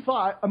really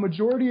thought a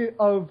majority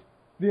of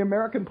the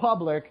American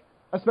public,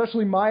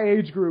 especially my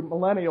age group,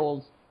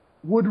 millennials,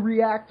 would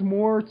react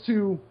more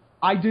to,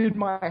 I did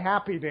my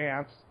happy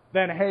dance,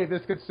 than, hey,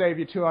 this could save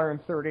you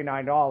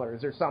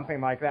 $239 or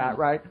something like that,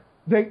 right?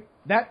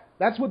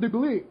 That's what they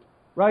believed,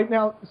 right?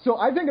 Now, so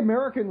I think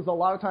Americans, a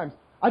lot of times,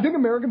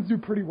 Americans do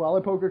pretty well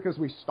at poker because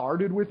we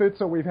started with it,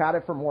 so we've had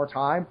it for more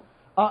time.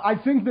 I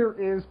think there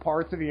is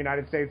parts of the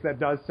United States that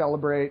does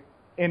celebrate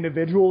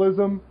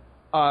individualism,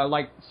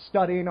 like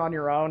studying on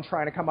your own,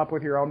 trying to come up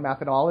with your own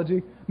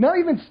methodology. Not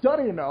even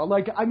studying, though.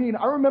 Like, I mean,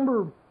 I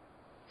remember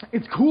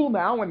it's cool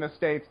now in the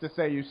States to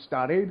say you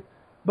studied,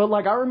 but,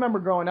 like, I remember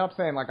growing up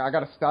saying, like, I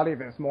got to study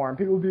this more, and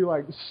people would be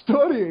like,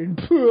 studying?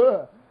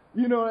 Puh.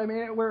 You know what I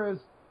mean? Whereas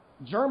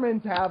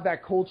Germans have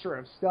that culture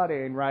of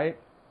studying, right?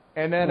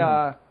 And then,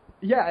 I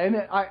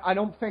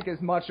don't think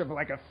as much of,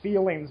 like, a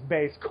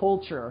feelings-based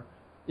culture.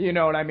 You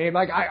know what I mean?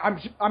 Like,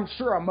 I'm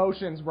sure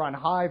emotions run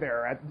high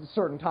there at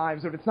certain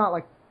times, but it's not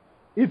like,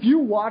 if you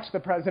watch the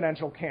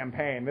presidential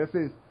campaign, this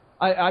is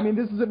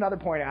another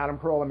point Adam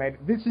Carolla made.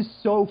 This is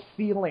so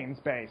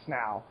feelings-based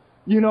now.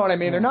 You know what I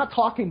mean? They're not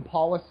talking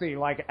policy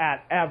like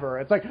at ever.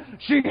 It's like,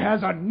 she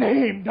has a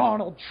name,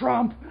 Donald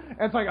Trump.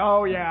 And it's like,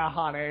 oh yeah,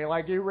 honey,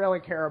 like, you really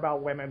care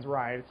about women's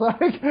rights.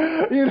 Like,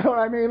 you know what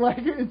I mean? Like,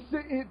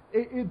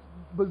 it's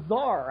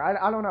bizarre.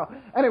 I don't know.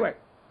 Anyway,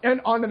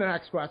 and on to the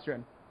next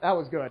question. That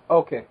was good.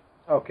 Okay.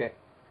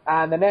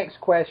 And the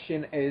next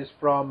question is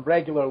from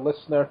regular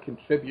listener,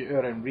 contributor,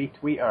 and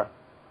retweeter,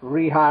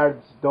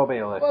 Rehards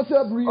Dobelis. What's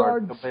up,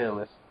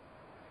 Rehards?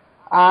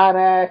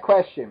 And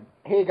question.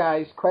 Hey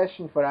guys,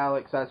 question for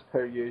Alex as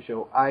per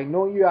usual. I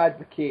know you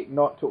advocate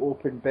not to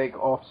open big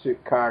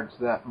offsuit cards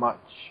that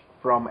much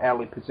from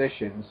early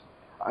positions,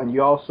 and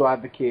you also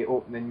advocate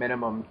opening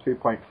minimum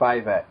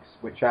 2.5x,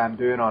 which I am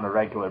doing on a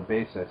regular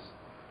basis.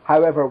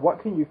 However,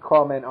 what can you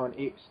comment on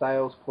Ape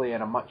Styles' play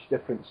in a much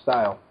different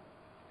style?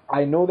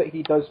 I know that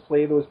he does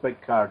play those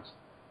big cards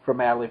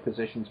from early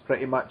positions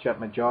pretty much at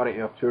majority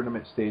of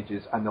tournament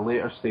stages and the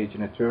later stage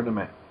in a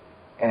tournament.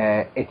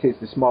 It is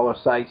the smaller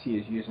size he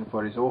is using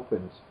for his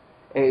opens.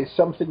 It is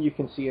something you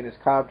can see in his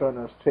card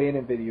runners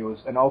training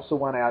videos, and also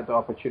when I had the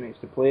opportunities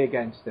to play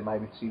against him, I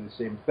would see the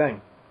same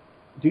thing.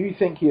 Do you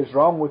think he is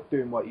wrong with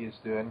doing what he is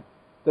doing?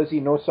 Does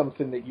he know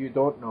something that you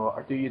don't know,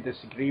 or do you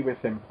disagree with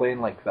him playing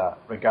like that?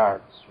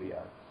 Regards,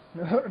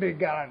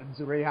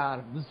 Regards.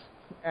 Regards.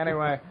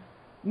 Anyway,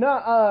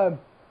 no,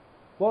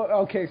 well,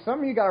 okay,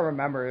 something you gotta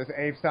remember is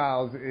Ape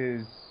Styles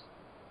is,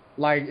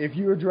 like, if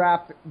you were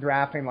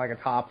drafting, like, a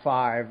top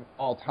 5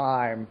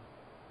 all-time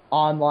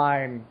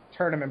online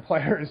tournament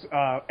players,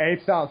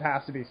 Ape Styles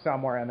has to be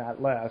somewhere in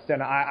that list,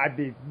 and I'd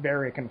be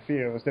very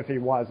confused if he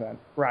wasn't,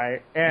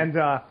 right? And,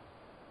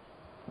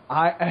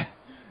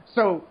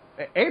 so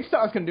Ape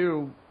Styles can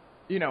do,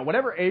 you know,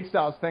 whatever Ape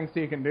Styles thinks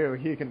he can do,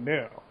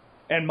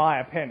 in my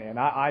opinion.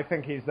 I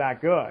think he's that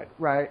good,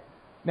 right?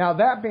 Now,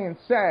 that being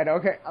said,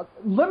 okay,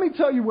 let me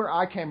tell you where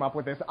I came up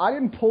with this. I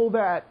didn't pull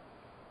that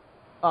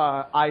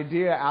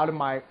idea out of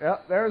my... Oh,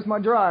 there's my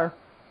dryer.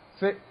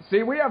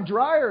 See, we have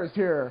dryers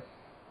here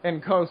in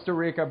Costa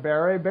Rica,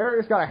 Barry.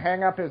 Barry's got to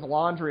hang up his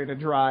laundry to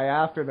dry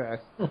after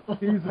this.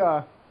 He's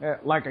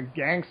like a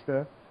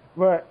gangster.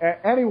 But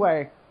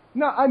anyway,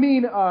 no, I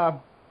mean...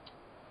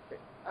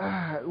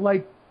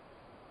 like,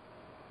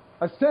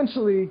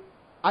 essentially,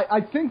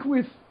 I think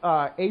with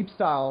Ape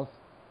Styles,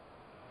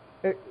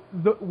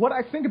 what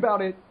I think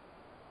about it,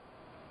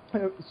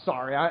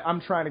 sorry,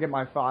 I'm trying to get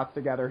my thoughts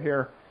together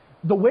here.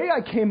 The way I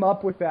came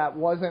up with that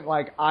wasn't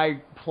like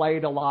I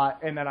played a lot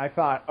and then I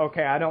thought,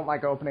 okay, I don't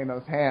like opening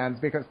those hands,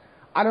 because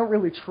I don't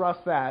really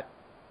trust that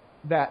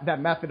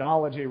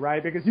methodology,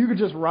 right? Because you could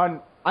just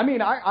run, I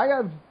mean,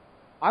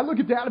 I look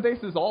at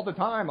databases all the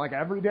time, like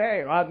every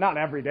day. Well, not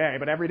every day,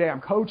 but every day I'm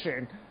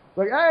coaching.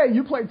 Like, hey,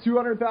 you played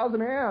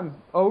 200,000 hands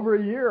over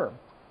a year.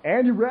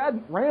 and you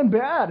ran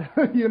bad,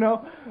 you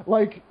know?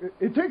 Like,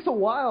 it takes a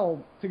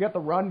while to get the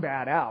run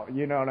bad out,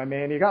 you know what I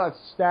mean? You got to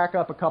stack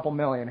up a couple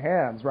million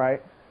hands,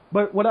 right?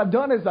 But what I've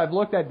done is I've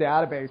looked at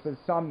databases,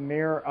 some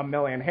near 1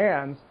 million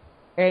hands,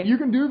 and you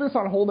can do this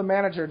on Hold'em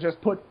Manager.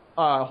 Just put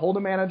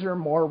Hold'em Manager,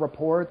 more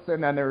reports,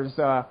 and then there's,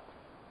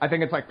 I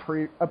think it's like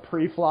a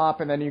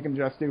pre-flop, and then you can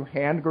just do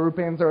hand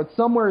groupings, or it's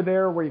somewhere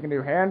there where you can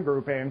do hand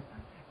groupings,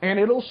 and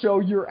it'll show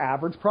your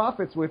average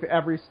profits with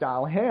every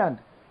style hand.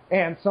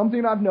 And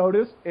something I've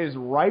noticed is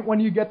right when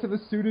you get to the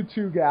suited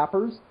 2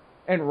 gappers,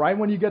 and right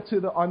when you get to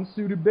the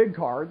unsuited big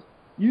cards,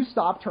 you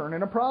stop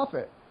turning a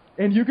profit.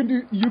 And you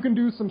can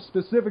do some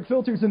specific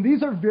filters, and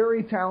these are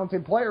very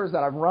talented players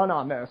that I've run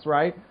on this,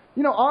 right?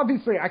 You know,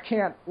 obviously I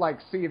can't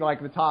see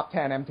the top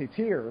 10 empty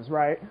tiers,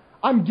 right?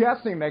 I'm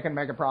guessing they can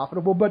make it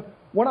profitable, but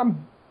what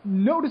I'm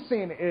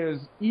noticing is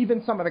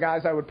even some of the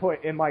guys I would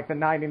put in the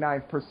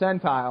 99th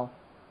percentile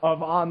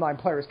of online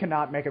players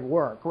cannot make it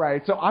work,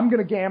 right? So I'm going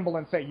to gamble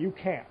and say you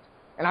can't,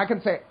 and I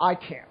can say I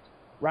can't,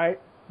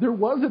 right? There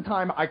was a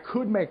time I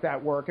could make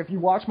that work. If you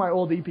watch my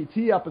old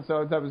EPT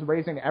episodes, I was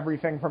raising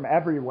everything from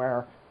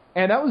everywhere.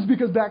 And that was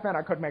because back then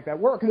I couldn't make that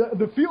work.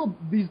 The field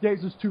these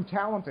days is too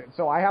talented,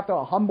 so I have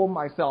to humble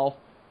myself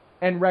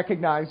and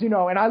recognize, and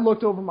I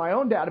looked over my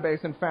own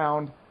database and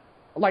found,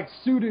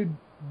 suited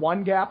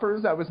 1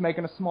 gappers I was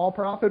making a small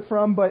profit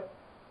from, but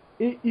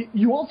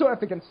you also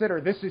have to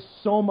consider this is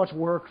so much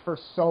work for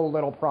so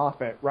little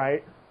profit,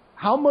 right?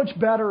 How much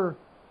better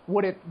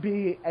would it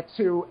be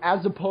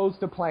as opposed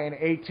to playing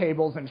 8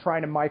 tables and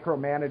trying to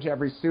micromanage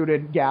every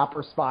suited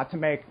gapper spot to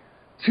make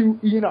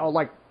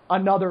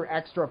another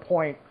extra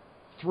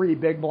 0.3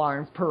 big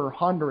blinds per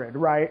 100,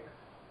 right?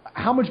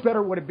 How much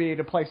better would it be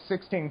to play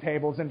 16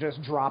 tables and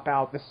just drop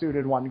out the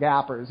suited 1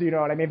 gappers? You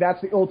know what I mean?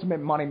 That's the ultimate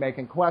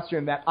money-making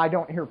question that I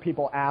don't hear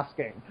people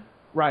asking,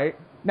 right?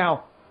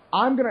 Now,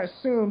 I'm going to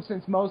assume,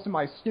 since most of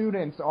my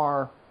students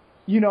are,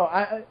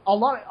 a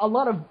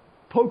lot of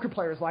poker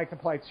players like to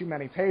play too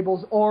many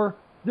tables, or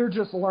they're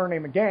just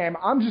learning the game.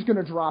 I'm just going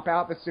to drop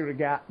out the suited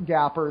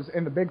gappers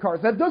in the big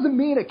cards. That doesn't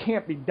mean it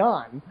can't be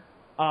done.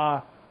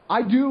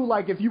 I do,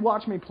 if you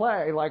watch me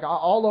play,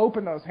 I'll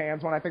open those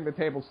hands when I think the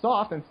table's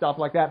soft and stuff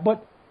like that,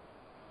 but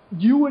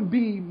you would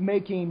be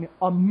making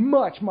a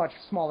much, much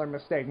smaller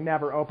mistake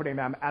never opening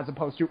them as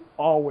opposed to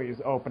always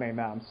opening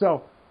them.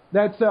 So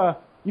that's,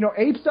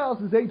 Ape Styles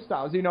is Ape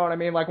Styles, you know what I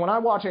mean? When I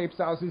watch Ape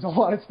Styles, there's a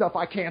lot of stuff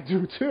I can't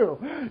do too,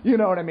 you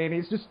know what I mean?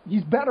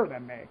 He's better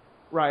than me,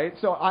 right?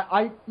 So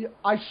I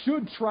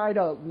should try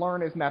to learn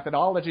his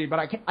methodology, but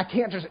I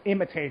can't just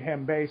imitate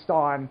him based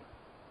on,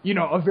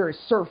 a very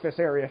surface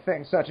area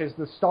thing, such as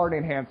the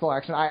starting hand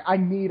selection. I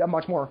need a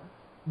much more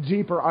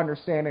deeper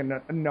understanding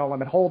of No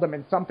Limit Hold'em,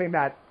 and something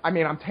that,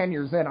 I'm 10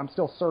 years in, I'm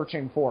still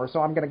searching for,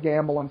 so I'm going to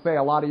gamble and say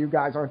a lot of you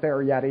guys aren't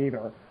there yet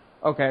either.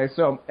 Okay,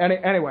 so,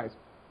 anyways.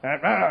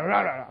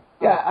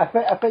 Yeah,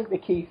 I think the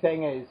key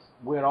thing is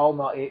we're all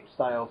not Ape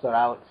Styles or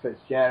Alex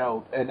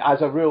Fitzgerald, and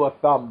as a rule of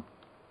thumb,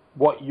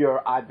 what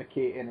you're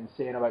advocating and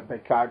saying about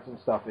big cards and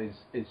stuff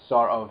is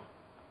sort of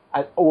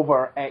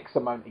over X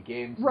amount of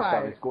games,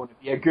 right? So it's going to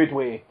be a good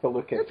way to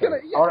look at it.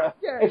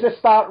 Yeah. It's a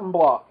starting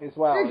block as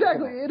well.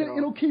 Exactly.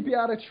 It'll keep you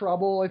out of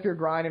trouble if you're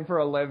grinding for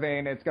a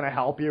living. It's going to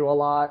help you a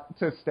lot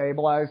to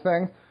stabilize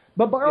things.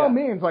 But by all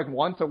means,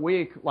 once a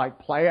week,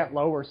 play at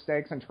lower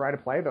stakes and try to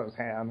play those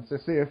hands to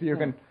see if you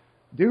can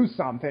do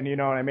something, you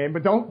know what I mean?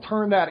 But don't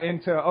turn that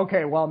into,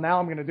 okay, well, now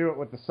I'm going to do it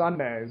with the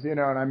Sundays, you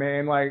know what I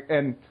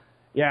mean?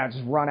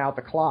 Just run out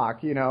the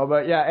clock,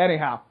 But yeah,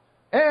 anyhow,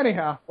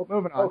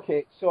 moving on.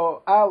 Okay,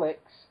 so Alex,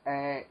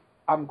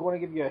 I'm going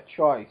to give you a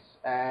choice.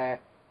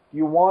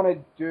 You want to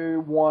do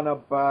one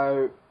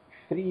about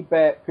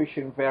 3-bet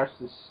pushing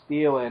versus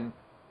stealing,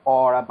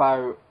 or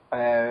about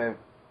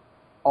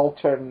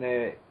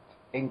alternate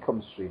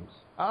income streams?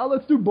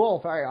 Let's do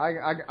both.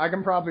 I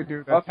can probably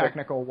do the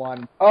technical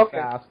one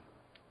fast.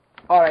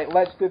 All right,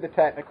 let's do the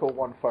technical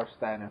one first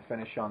then and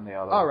finish on the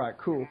other. All right,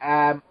 cool.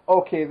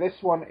 Okay, this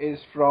one is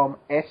from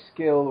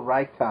Eskil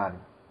Raitan.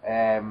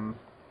 And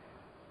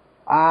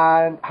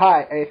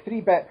hi,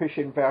 3-bet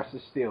pushing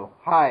versus steal.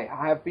 Hi,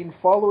 I have been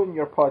following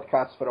your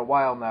podcast for a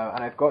while now,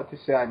 and I've got to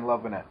say I'm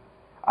loving it.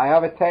 I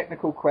have a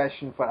technical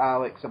question for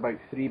Alex about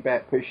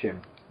 3-bet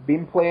pushing.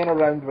 Been playing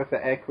around with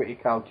the equity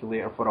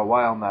calculator for a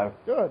while now,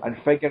 and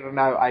figuring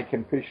out I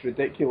can push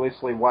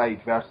ridiculously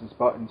wide versus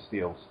button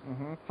steals.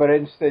 Mm-hmm. For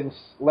instance,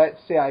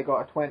 let's say I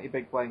got a 20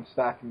 big blind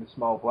stack in the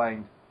small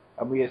blind,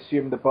 and we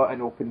assume the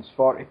button opens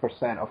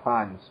 40% of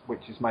hands,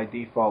 which is my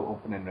default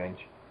opening range.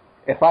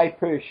 If I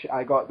push,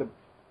 I got the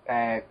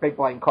big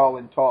blind call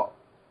in top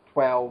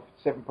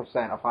 7%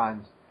 of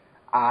hands,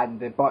 and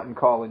the button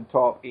call in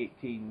top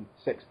 6%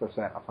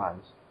 of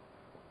hands.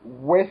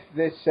 With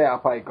this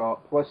setup I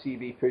got, plus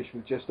EV push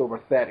with just over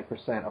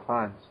 30% of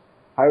hands.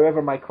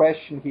 However, my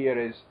question here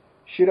is,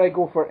 should I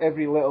go for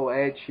every little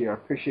edge here,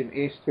 pushing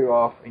ace-2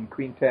 off and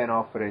queen-10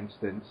 off, for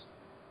instance,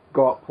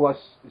 got plus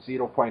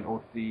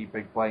 0.03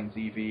 big blinds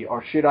EV,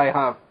 or should I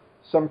have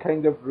some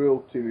kind of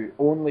rule to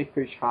only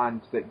push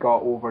hands that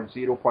got over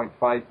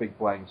 0.5 big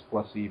blinds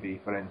plus EV,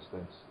 for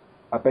instance?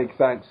 A big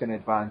thanks in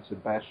advance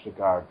and best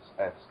regards,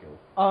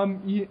 Skill.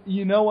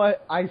 You know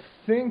what? I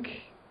think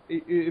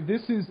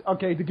this is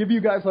okay to give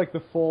you guys like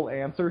the full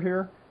answer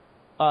here,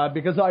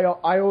 because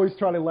I always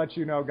try to let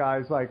you know,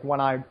 guys, like when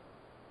I'm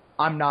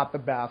not the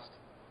best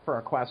for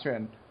a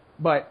question,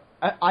 but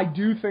I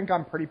do think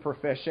I'm pretty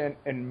proficient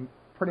in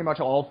pretty much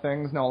all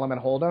things No Limit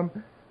Hold'em.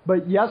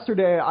 But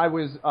yesterday I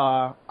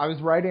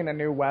was writing a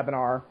new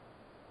webinar.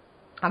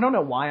 I don't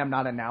know why I'm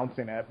not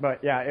announcing it,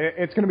 but yeah,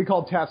 it's going to be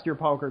called Test Your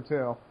Poker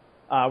 2.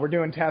 We're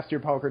doing Test Your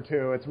Poker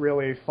 2. It's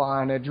really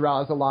fun. It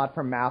draws a lot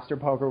from Master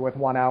Poker with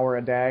 1 hour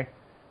a day.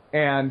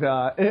 And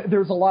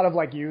there's a lot of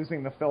like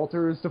using the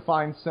filters to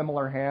find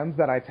similar hands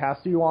that I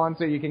test you on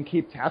so you can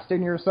keep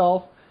testing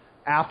yourself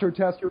after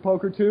Test Your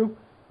Poker 2.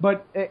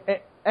 But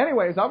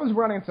anyways, I was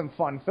running some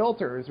fun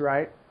filters,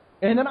 right?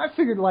 And then I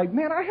figured, like,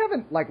 man, I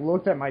haven't, like,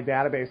 looked at my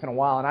database in a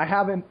while, and I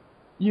haven't,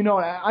 you know,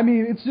 I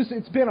mean,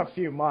 it's been a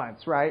few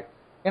months, right?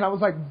 And I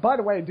was like, by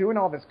the way, doing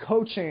all this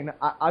coaching,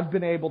 I've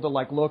been able to,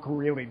 like, look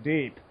really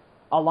deep,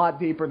 a lot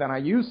deeper than I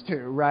used to,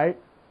 right?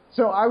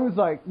 So I was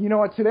like, you know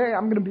what, today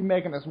I'm going to be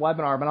making this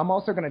webinar, but I'm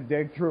also going to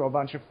dig through a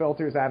bunch of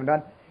filters I haven't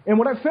done. And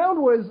what I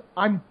found was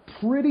I'm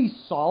pretty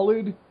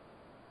solid,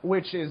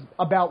 which is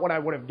about what I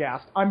would have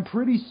guessed. I'm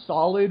pretty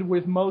solid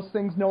with most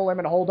things No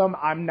Limit Hold'em.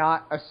 I'm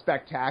not a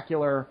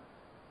spectacular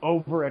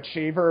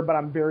overachiever, but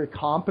I'm very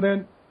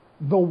competent.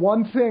 The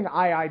one thing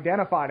I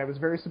identified, I was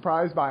very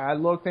surprised by, I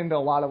looked into a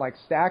lot of like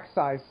stack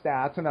size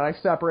stats, and then I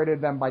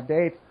separated them by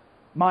dates.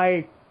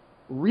 My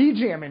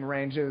rejamming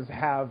ranges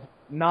have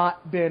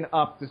not been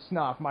up to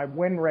snuff. My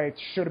win rates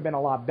should have been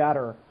a lot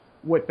better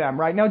with them,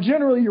 right? Now,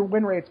 generally, your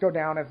win rates go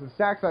down as the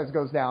stack size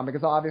goes down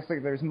because obviously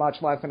there's much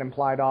less in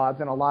implied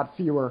odds and a lot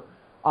fewer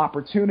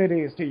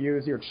opportunities to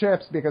use your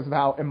chips because of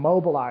how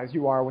immobilized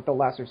you are with the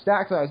lesser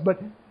stack size. But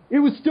it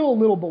was still a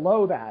little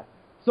below that.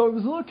 So I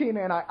was looking,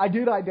 and I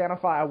did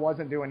identify I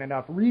wasn't doing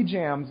enough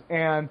rejams.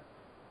 And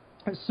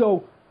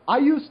so I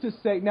used to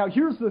say, now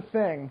here's the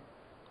thing.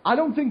 I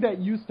don't think that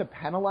used to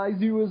penalize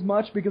you as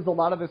much because a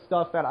lot of the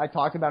stuff that I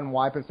talked about in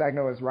Why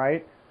Pisegno is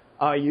Right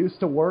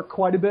used to work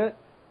quite a bit.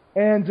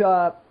 And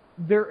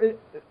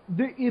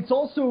it's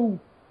also,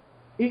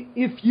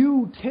 if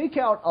you take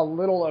out a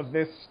little of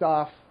this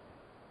stuff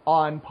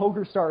on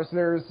PokerStars,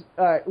 there's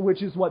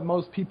which is what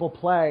most people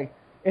play,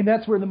 and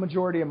that's where the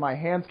majority of my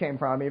hands came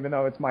from, even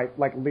though it's my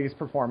like least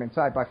performing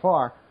side by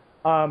far.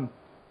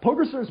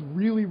 PokerStars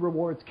really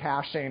rewards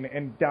cashing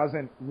and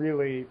doesn't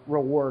really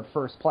reward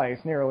first place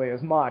nearly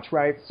as much,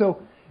 right?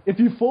 So if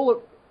you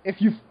fooled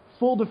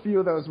a few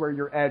of those where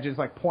your edge is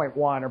like 0.1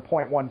 or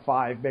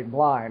 0.15 big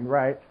blind,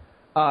 right?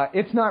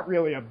 It's not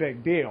really a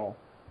big deal.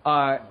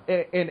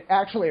 And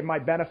actually it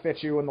might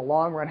benefit you in the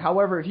long run.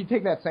 However, if you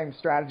take that same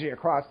strategy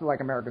across to like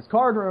America's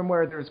Card Room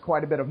where there's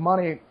quite a bit of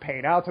money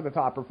paid out to the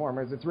top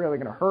performers, it's really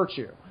going to hurt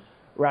you,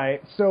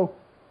 right? So,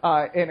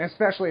 and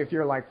especially if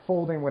you're like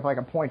folding with like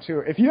a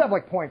 0.2, if you have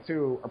like 0.2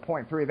 or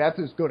 0.3, that's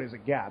as good as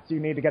it gets. You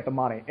need to get the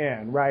money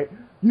in, right?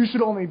 You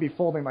should only be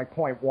folding like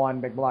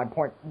 0.1 big blind,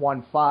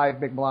 0.15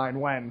 big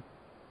blind when,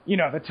 you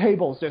know, the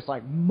table's just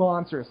like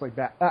monstrously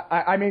bad.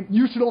 I mean,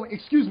 you should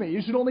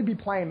only be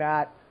playing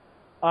that,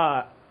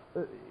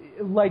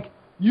 like,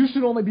 you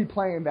should only be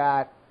playing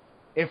that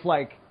if,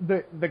 like,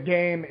 the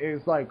game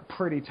is, like,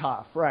 pretty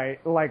tough,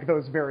 right? Like,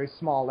 those very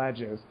small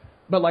edges.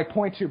 But, like,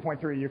 0.2,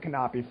 0.3, you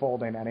cannot be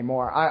folding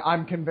anymore.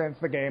 I'm convinced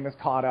the game has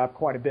caught up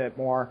quite a bit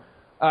more.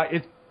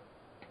 It's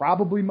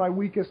probably my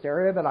weakest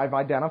area that I've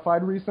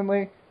identified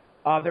recently.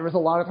 There was a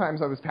lot of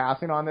times I was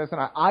passing on this,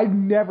 and I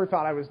never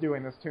thought I was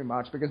doing this too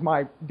much because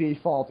my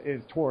default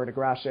is toward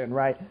aggression,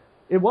 right?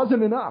 It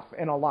wasn't enough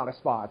in a lot of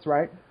spots,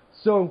 right?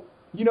 So,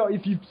 you know,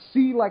 if you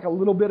see like a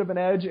little bit of an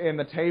edge and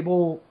the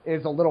table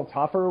is a little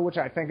tougher, which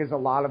I think is a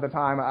lot of the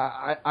time,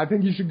 I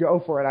think you should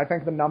go for it. I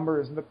think the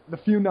numbers, the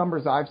few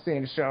numbers I've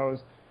seen shows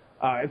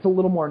it's a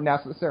little more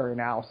necessary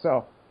now.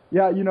 So,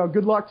 yeah, you know,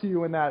 good luck to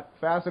you in that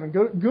facet, and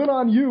good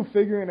on you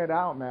figuring it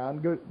out, man.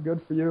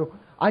 Good for you.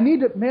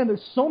 Man,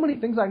 there's so many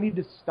things I need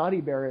to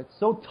study, Barry. It's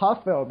so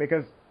tough, though,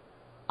 because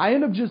I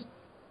end up just,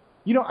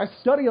 you know, I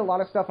study a lot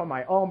of stuff on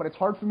my own, but it's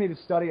hard for me to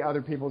study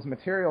other people's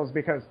materials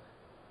because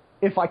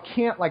if I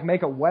can't, like,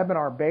 make a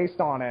webinar based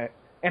on it,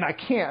 and I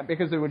can't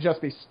because it would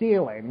just be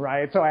stealing,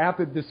 right? So I have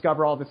to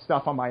discover all this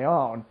stuff on my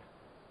own.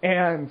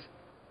 And,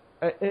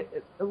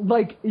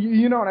 like,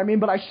 you know what I mean?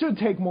 But I should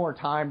take more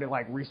time to,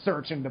 like,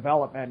 research and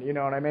development, you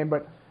know what I mean?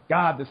 But,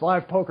 God, this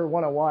Live Poker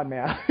 101,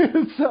 man.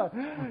 It's,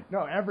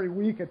 no, every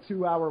week a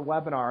 2-hour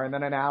webinar and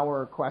then an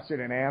hour question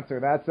and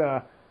answer.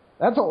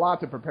 That's a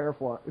lot to prepare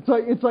for.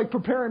 It's like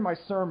preparing my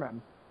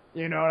sermon.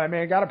 You know what I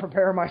mean? Got to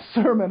prepare my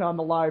sermon on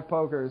the live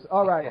pokers.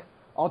 All right.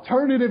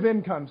 Alternative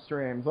income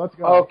streams. Let's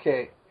go.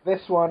 Okay. This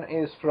one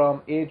is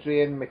from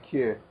Adrian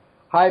McHugh.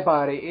 Hi,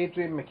 Barry.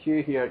 Adrian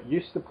McHugh here.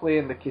 Used to play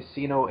in the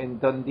casino in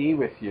Dundee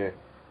with you.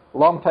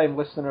 Long-time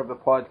listener of the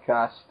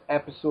podcast.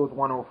 Episode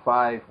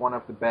 105, one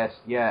of the best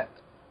yet.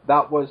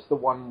 That was the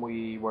one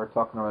we were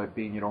talking about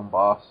being your own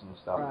boss and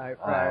stuff.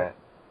 Right.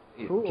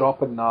 Cool.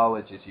 Dropping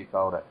knowledge, as you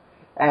called it.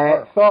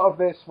 Thought of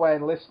this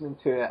when listening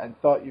to it and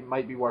thought you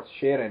might be worth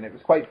sharing. It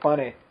was quite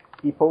funny.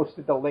 He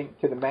posted the link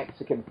to the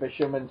Mexican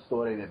fisherman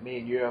story that me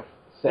and you have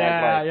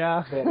said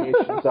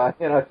variations on,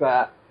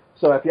 that.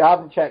 So if you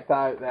haven't checked that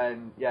out,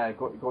 then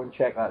go and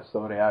check that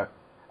story out.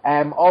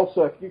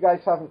 Also, if you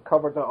guys haven't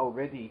covered it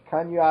already,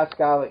 can you ask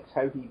Alex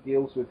how he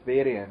deals with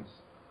variance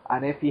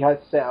and if he has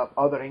set up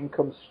other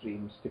income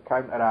streams to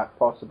counteract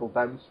possible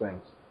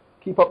downswings?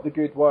 Keep up the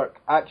good work.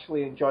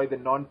 Actually enjoy the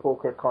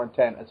non-poker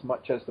content as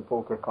much as the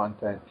poker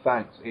content.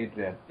 Thanks,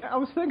 Adrian. I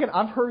was thinking,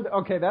 I've heard,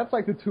 okay, that's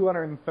like the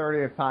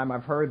 230th time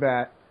I've heard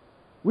that.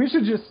 We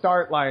should just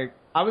start, like,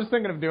 I was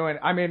thinking of doing,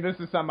 I mean, this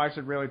is something I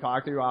should really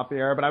talk to you off the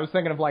air, but I was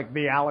thinking of, like,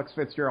 the Alex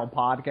Fitzgerald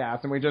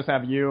podcast, and we just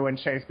have you and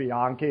Chase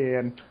Bianchi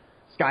and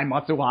Sky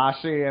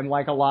Matsuhashi and,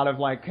 like, a lot of,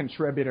 like,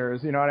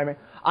 contributors, you know what I mean?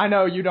 I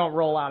know you don't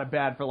roll out of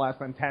bed for less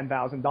than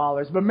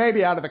 $10,000, but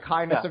maybe out of the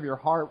kindness of your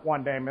heart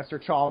one day,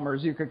 Mr.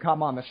 Chalmers, you could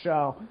come on the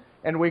show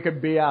and we could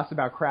BS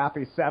about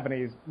crappy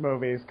 70s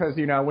movies, because,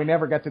 you know, we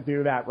never get to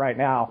do that right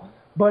now.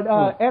 But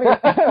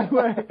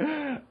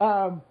anyway,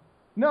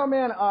 no,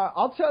 man,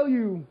 I'll tell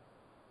you,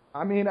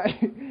 I mean,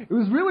 it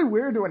was really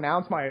weird to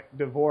announce my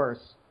divorce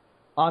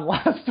on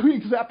last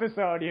week's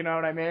episode, you know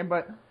what I mean?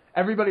 But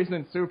everybody's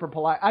been super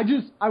polite.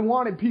 I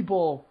wanted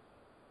people,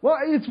 well,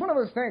 it's one of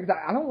those things.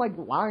 I don't like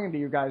lying to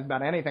you guys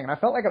about anything, and I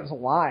felt like I was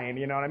lying,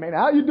 you know what I mean?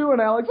 How you doing,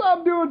 Alex?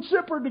 I'm doing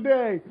chipper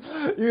today.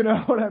 You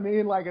know what I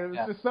mean? Like, it was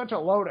just such a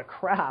load of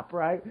crap,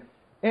 right?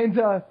 And,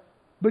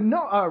 but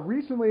no,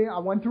 recently I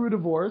went through a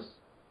divorce.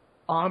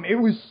 It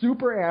was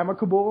super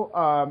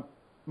amicable.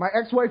 My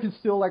ex-wife is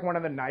still, like, one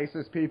of the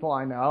nicest people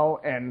I know,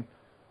 and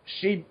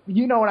she,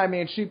 you know what I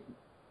mean?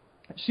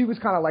 She was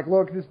kind of like,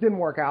 look, this didn't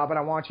work out, but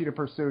I want you to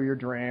pursue your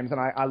dreams, and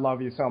I love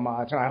you so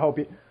much, and I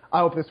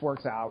hope this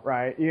works out,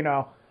 right? You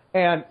know,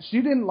 and she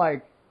didn't,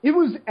 like, it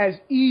was as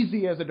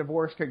easy as a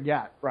divorce could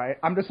get, right?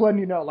 I'm just letting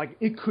you know, like,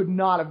 it could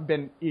not have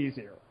been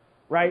easier,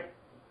 right?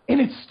 And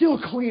it still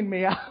cleaned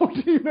me out,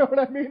 you know what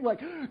I mean?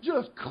 Like,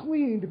 just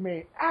cleaned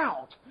me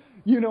out,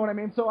 you know what I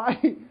mean? So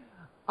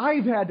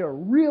I've had to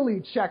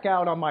really check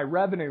out on my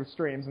revenue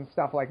streams and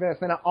stuff like this,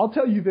 and I'll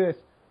tell you this.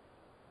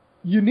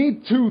 You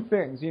need two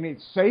things. You need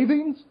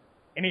savings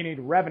and you need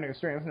revenue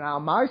streams. Now,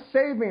 my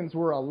savings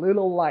were a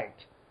little light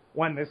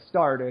when this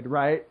started,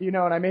 right? You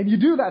know what I mean? You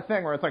do that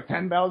thing where it's like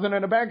 $10,000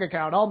 in a bank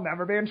account. I'll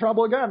never be in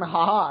trouble again.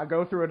 Ha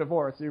go through a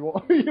divorce. You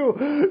will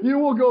you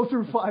will go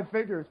through 5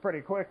 figures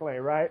pretty quickly,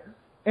 right?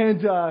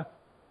 And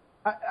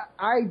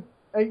I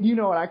you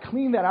know, I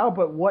cleaned that out,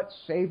 but what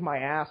saved my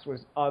ass was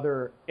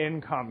other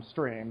income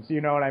streams. You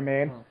know what I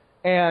mean?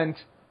 Mm-hmm. And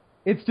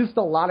it's just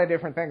a lot of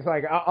different things.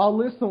 Like, I'll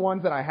list the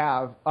ones that I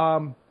have.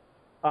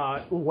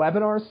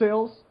 Webinar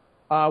sales.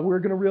 We're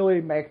going to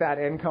really make that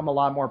income a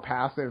lot more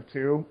passive,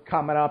 too,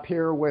 coming up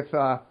here with,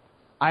 I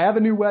have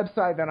a new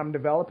website that I'm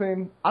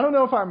developing. I don't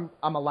know if I'm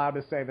allowed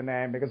to say the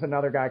name because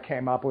another guy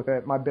came up with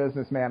it, my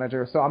business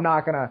manager, so I'm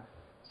not going to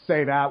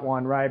say that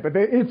one, right? But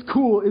it's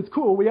cool. It's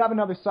cool. We have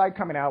another site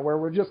coming out where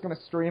we're just going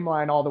to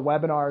streamline all the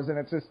webinars, and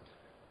it's just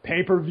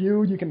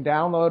pay-per-view. You can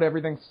download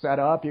everything set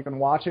up. You can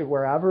watch it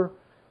wherever.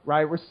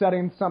 Right, we're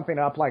setting something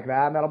up like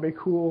that, and that'll be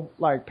cool,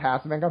 like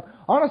passive income.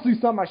 Honestly,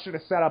 something I should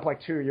have set up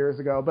like 2 years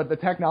ago, but the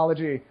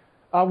technology,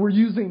 we're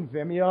using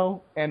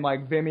Vimeo, and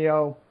like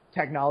Vimeo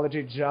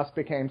technology just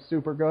became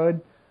super good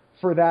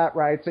for that,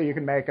 right? So you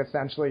can make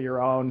essentially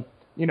your own,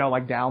 you know,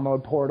 like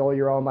download portal,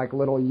 your own like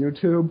little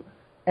YouTube,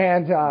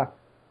 and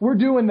we're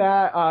doing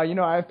that. You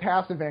know, I have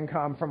passive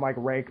income from like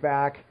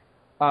Rakeback.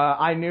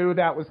 I knew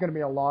that was going to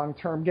be a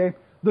long-term game.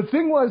 The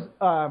thing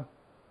was,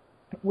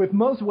 with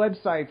most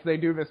websites, they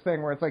do this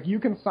thing where it's like you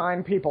can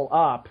sign people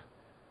up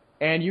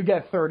and you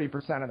get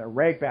 30% of their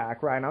rake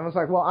back, right? And I was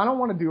like, well, I don't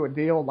want to do a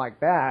deal like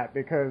that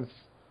because,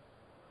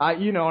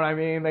 you know what I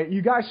mean? Like,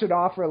 you guys should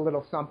offer a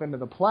little something to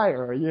the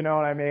player, you know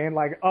what I mean?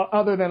 Like,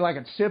 other than like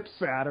a chip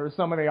set or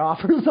some of the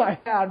offers I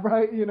had,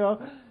 right? You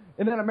know?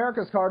 And then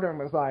America's Card Room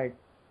was like,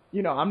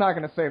 you know, I'm not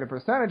going to say the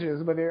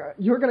percentages, but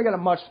you're going to get a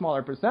much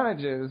smaller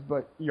percentages,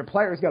 but your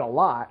players get a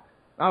lot.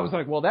 I was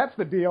like, well, that's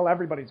the deal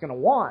everybody's going to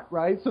want,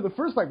 right? So the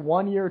first, like,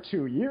 1 year,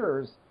 2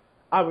 years,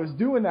 I was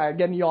doing that,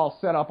 getting you all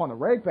set up on the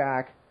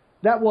rakeback.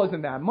 That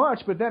wasn't that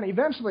much, but then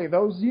eventually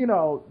those, you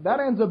know, that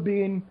ends up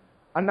being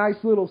a nice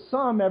little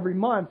sum every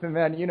month, and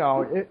then, you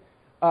know,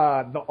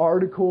 the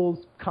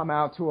articles come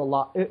out to a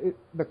lot,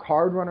 the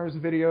Card Runners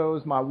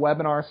videos, my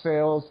webinar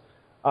sales,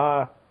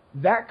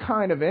 that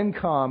kind of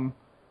income,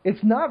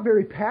 it's not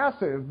very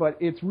passive, but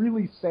it's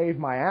really saved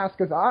my ass,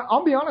 because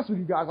I'll be honest with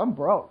you guys, I'm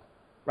broke.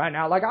 Right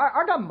now, like,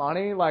 I got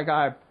money, like,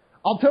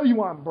 I'll tell you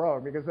why I'm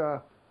broke, because,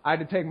 I had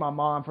to take my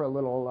mom for a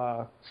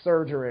little,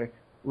 surgery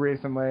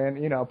recently,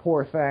 and, you know,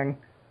 poor thing,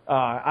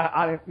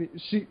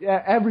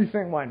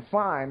 everything went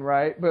fine,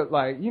 right, but,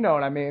 like, you know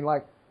what I mean,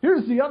 like,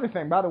 here's the other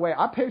thing, by the way,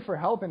 I pay for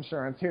health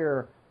insurance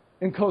here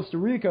in Costa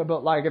Rica,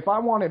 but, like, if I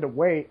wanted to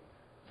wait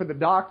for the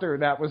doctor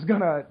that was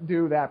gonna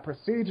do that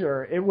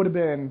procedure, it would have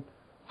been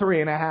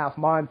 3.5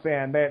 months,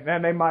 and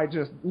then they might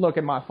just look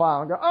at my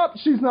file and go, oh,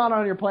 she's not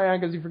on your plan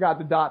because you forgot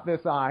to dot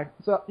this I.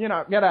 So, you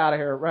know, get out of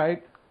here,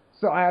 right?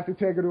 so I have to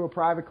take her to a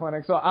private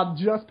clinic. So I've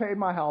just paid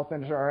my health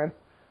insurance,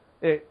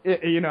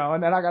 you know,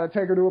 and then I got to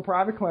take her to a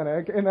private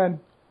clinic, and then,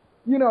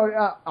 you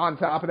know, on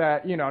top of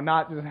that, you know,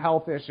 not just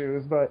health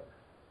issues, but,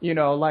 you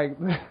know, like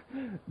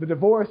the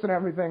divorce and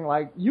everything,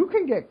 like you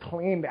can get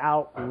cleaned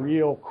out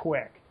real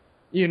quick,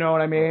 you know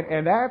what I mean?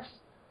 And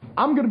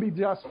I'm going to be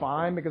just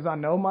fine because I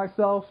know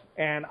myself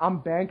and I'm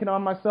banking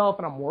on myself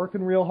and I'm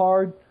working real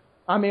hard.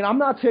 I mean, I'm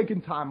not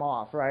taking time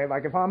off, right?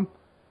 Like if I'm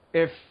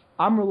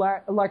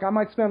like I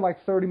might spend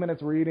like 30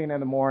 minutes reading in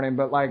the morning,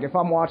 but like if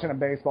I'm watching a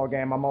baseball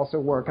game, I'm also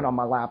working on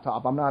my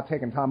laptop. I'm not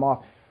taking time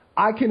off.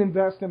 I can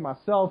invest in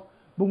myself.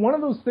 But one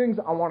of those things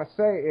I want to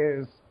say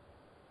is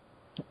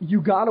you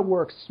got to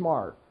work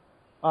smart.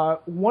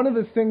 One of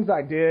the things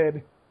I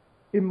did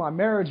in my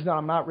marriage that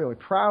I'm not really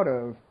proud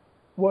of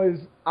was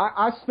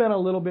I spent a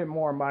little bit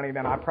more money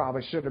than I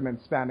probably should have been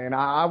spending.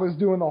 I was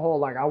doing the whole,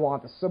 like, I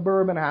want the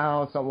suburban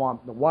house, I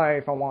want the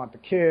wife, I want the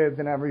kids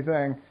and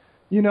everything,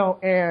 you know,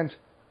 and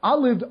I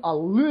lived a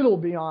little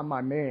beyond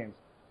my means.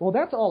 Well,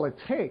 that's all it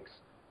takes,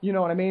 you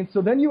know what I mean?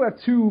 So then you have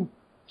two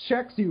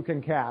checks you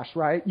can cash,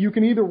 right? You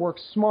can either work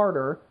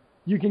smarter,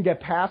 you can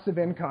get passive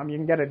income, you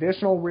can get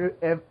additional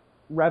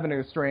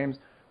revenue streams.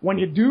 When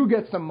you do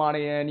get some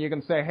money in, you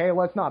can say, hey,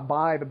 let's not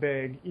buy the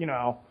big, you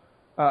know,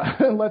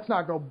 let's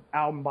not go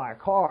out and buy a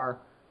car,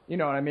 you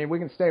know what I mean? We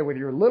can stay with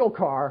your little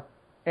car,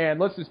 and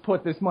let's just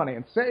put this money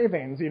in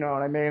savings, you know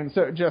what I mean?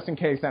 So just in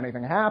case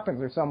anything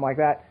happens or something like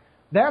that.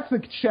 That's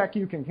the check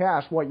you can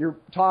cash. What you're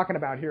talking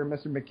about here,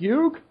 Mr.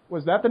 McHugh,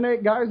 was that the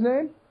guy's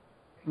name?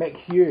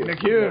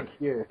 McHugh.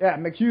 Yeah,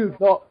 McHugh.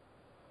 No,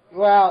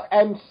 well,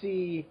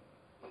 MCHUGH.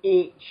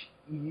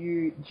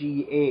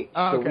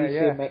 So we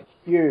say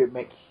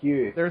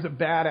McHugh. There's a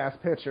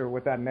badass pitcher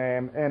with that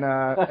name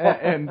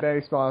in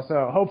baseball,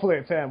 so hopefully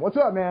it's him. What's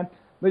up, man?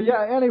 But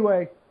yeah,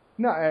 anyway,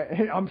 no,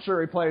 I'm sure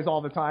he plays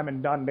all the time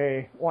in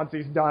Dundee once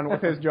he's done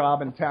with his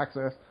job in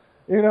Texas,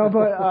 you know.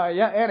 But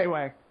yeah,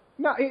 anyway,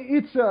 no,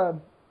 it's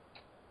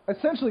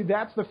essentially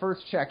that's the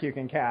first check you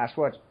can cash.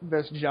 What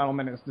this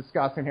gentleman is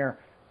discussing here,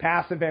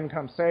 passive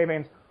income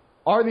savings.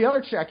 Or the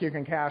other check you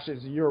can cash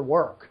is your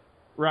work.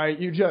 Right,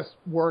 you just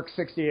work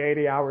 60,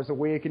 80 hours a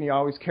week, and you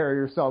always carry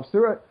yourselves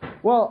through it.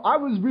 Well, I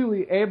was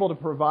really able to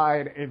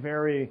provide a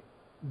very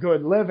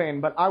good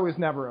living, but I was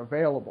never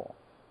available.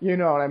 You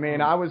know what I mean?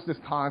 I was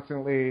just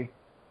constantly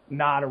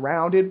not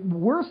around. It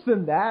worse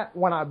than that,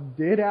 when I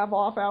did have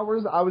off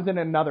hours, I was in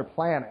another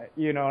planet.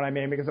 You know what I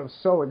mean? Because I was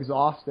so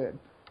exhausted.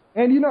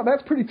 And, you know,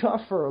 that's pretty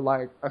tough for,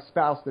 like, a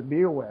spouse to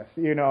deal with.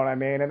 You know what I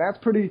mean? And that's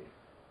pretty,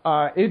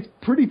 it's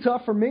pretty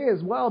tough for me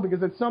as well,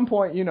 because at some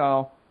point, you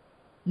know,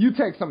 you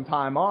take some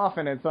time off,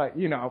 and it's like,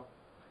 you know,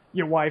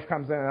 your wife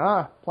comes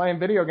in, playing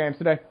video games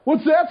today.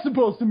 What's that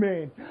supposed to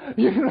mean?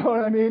 You know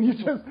what I mean?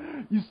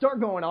 You start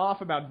going off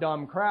about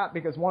dumb crap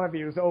because one of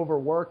you is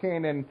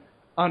overworking and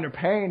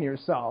underpaying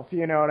yourself.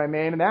 You know what I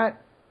mean? And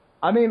that,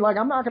 I mean, like,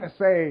 I'm not going to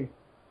say,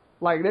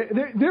 like,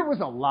 there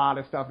was a lot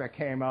of stuff that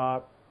came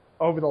up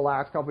over the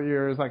last couple of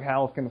years, like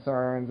health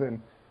concerns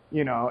and,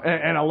 you know,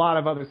 and a lot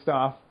of other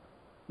stuff.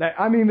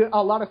 I mean,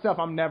 a lot of stuff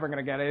I'm never going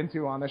to get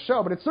into on the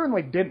show, but it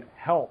certainly didn't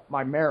help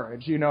my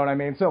marriage, you know what I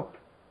mean? So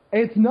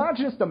it's not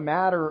just a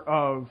matter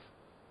of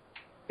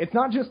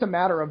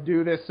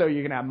do this so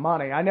you can have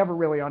money. I never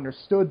really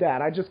understood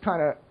that.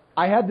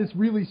 I had this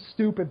really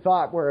stupid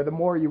thought where the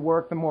more you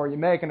work, the more you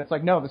make, and it's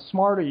like, no, the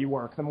smarter you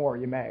work, the more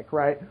you make,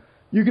 right?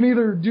 You can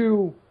either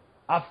do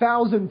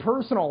 1,000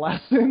 personal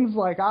lessons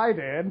like I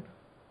did,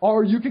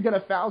 or you could get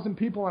 1,000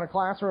 people in a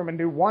classroom and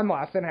do one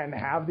lesson and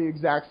have the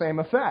exact same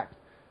effect.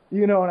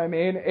 You know what I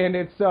mean? And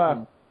it's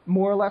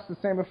more or less the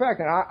same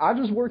effect. And I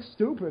just worked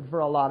stupid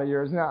for a lot of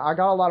years. Now, I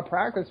got a lot of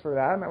practice for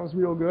that, and that was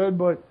real good.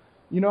 But,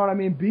 you know what I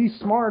mean? Be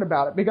smart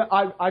about it. Because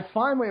I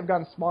finally have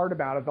gotten smart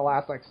about it the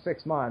last, like,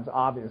 6 months,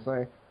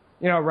 obviously.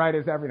 You know, right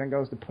as everything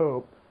goes to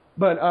poop.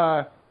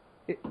 But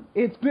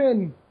it's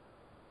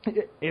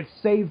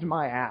saved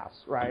my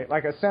ass, right?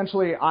 Like,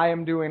 essentially, I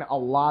am doing a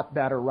lot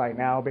better right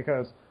now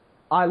because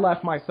I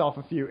left myself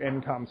a few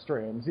income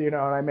streams. You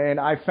know what I mean?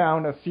 I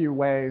found a few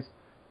ways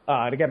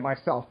to get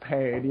myself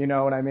paid, you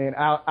know what I mean,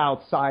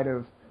 outside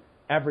of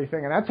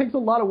everything. And that takes a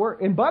lot of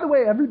work. And by the way,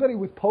 everybody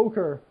with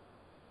poker,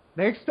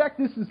 they expect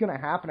this is going to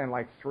happen in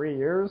like 3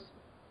 years,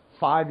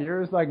 5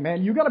 years. Like,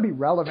 man, you got to be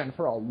relevant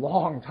for a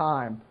long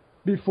time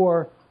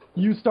before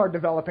you start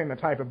developing the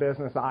type of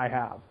business I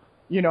have.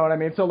 You know what I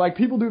mean? So, like,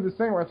 people do this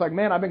thing where it's like,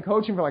 man, I've been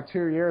coaching for like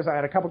 2 years. I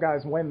had a couple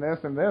guys win this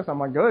and this. I'm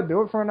like, good,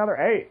 do it for another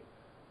 8.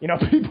 You know,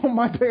 people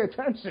might pay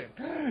attention.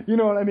 You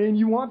know what I mean?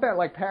 You want that,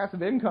 like,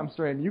 passive income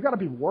stream. You got to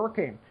be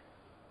working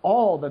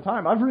all the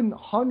time. I've written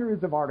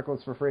hundreds of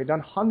articles for free,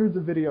 done hundreds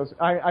of videos.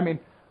 I mean,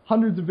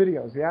 hundreds of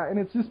videos, yeah? And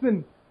it's just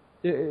been,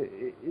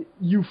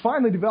 you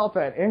finally develop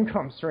that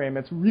income stream.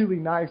 It's really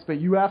nice,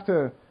 but you have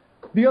to,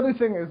 the other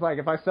thing is, like,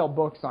 if I sell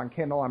books on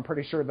Kindle, I'm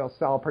pretty sure they'll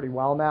sell pretty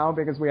well now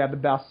because we have the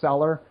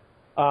bestseller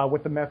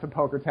with The Myth of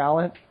Poker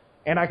Talent,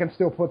 and I can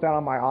still put that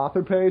on my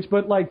author page.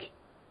 But, like,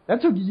 that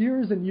took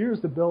years and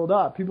years to build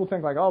up. People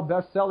think, like, oh,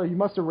 bestseller, you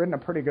must have written a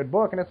pretty good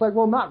book. And it's like,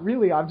 well, not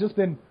really. I've just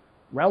been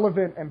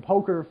relevant in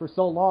poker for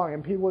so long,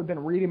 and people have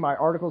been reading my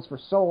articles for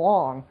so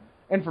long,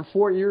 and for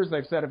 4 years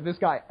they've said, if this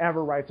guy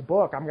ever writes a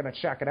book, I'm going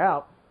to check it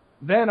out.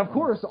 Then, of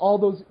course,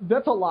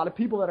 that's a lot of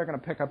people that are going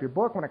to pick up your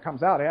book when it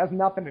comes out. It has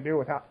nothing to do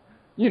with how,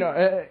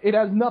 it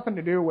has nothing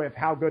to do with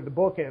how good the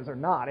book is or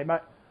not.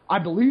 I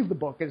believe the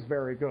book is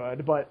very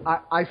good, but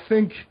I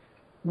think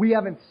we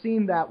haven't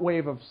seen that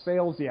wave of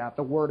sales yet,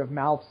 the word of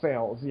mouth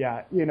sales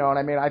yet. You know what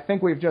I mean? I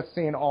think we've just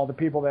seen all the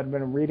people that have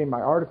been reading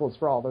my articles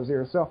for all those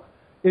years. So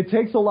it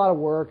takes a lot of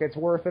work. It's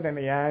worth it in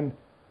the end.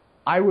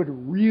 I would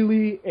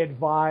really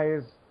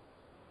advise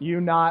you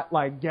not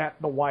get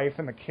the wife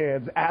and the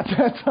kids at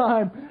that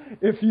time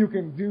if you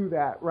can do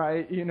that,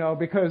 right?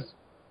 Because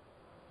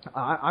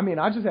I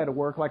just had to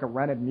work like a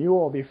rented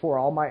mule before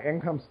all my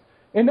incomes,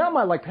 and now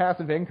my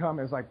passive income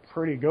is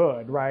pretty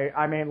good, right?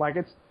 I mean,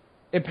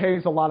 it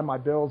pays a lot of my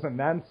bills and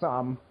then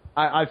some.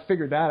 I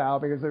figured that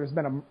out because there's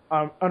been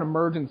an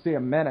emergency a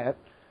minute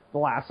the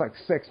last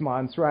 6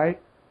 months,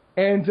 right?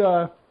 And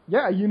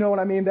yeah, you know what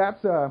I mean.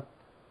 That's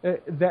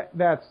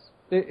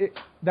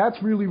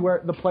really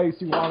where the place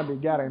you want to be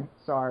getting.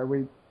 Sorry,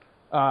 we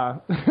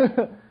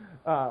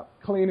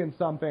cleaning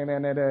something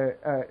and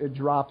it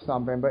dropped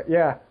something. But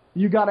yeah,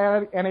 you got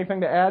anything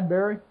to add,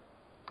 Barry?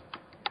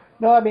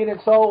 No, I mean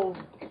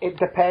it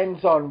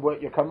depends on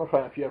what you're coming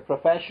from. If you're a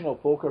professional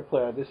poker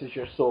player, this is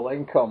your sole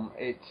income.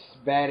 It's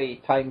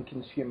very time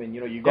consuming.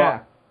 You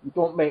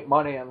don't make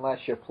money unless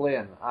you're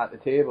playing at the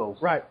tables.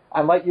 Right.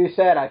 And like you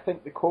said, I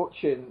think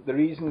the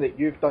reason that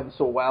you've done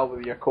so well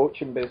with your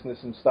coaching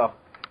business and stuff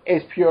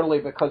is purely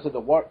because of the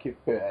work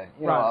you've put in.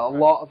 A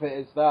lot of it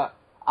is that.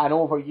 And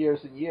over years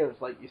and years,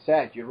 like you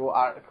said, you wrote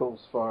articles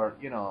for,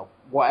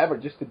 whatever,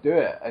 just to do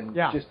it and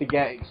just to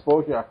get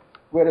exposure.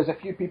 Whereas a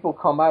few people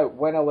come out,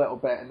 win a little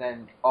bit, and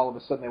then all of a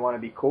sudden they want to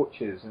be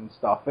coaches and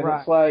stuff. And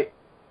it's like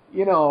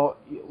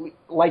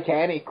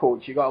any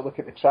coach, you got to look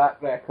at the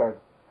track record.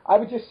 I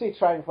would just say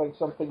try and find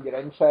something you're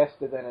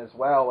interested in as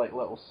well, like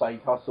little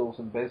side hustles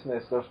and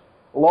business. There's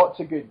lots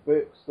of good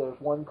books. There's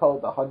one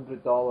called The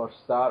 $100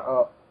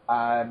 Startup.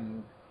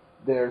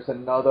 There's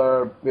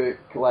another book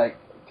like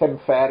Tim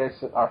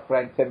Ferriss, our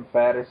friend Tim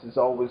Ferriss is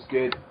always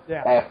good.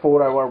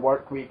 4-hour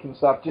work week and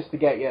stuff, just to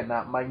get you in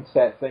that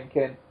mindset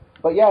thinking.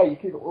 But yeah, you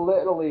could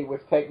literally,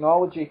 with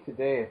technology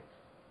today,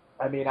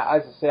 I mean,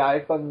 as I say,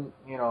 I've done,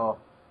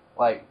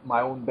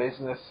 my own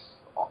business,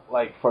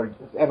 for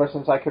ever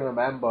since I can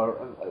remember,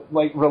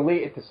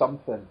 related to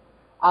something.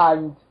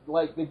 And,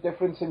 the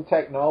difference in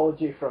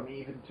technology from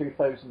even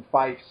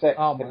 2005, 6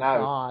 to now.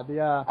 God,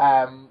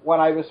 yeah. When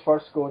I was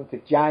first going to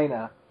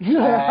China,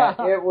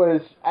 it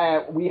was,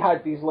 we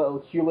had these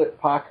little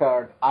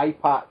Hewlett-Packard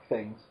iPad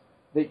things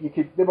that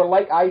they were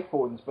like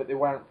iPhones, but they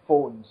weren't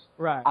phones.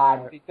 Right.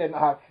 And they didn't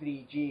have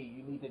 3G,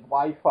 you needed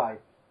Wi-Fi.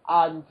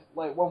 And,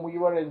 when we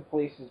were in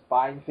places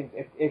buying things,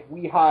 if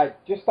we had,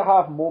 just to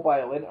have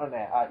mobile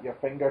internet at your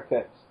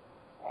fingertips,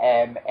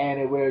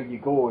 anywhere you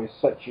go is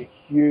such a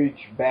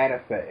huge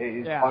benefit.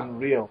 It is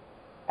unreal.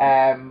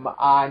 And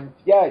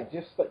yeah,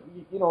 just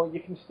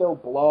you can still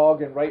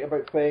blog and write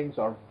about things,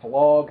 or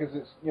vlog, as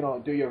it's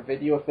do your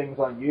video things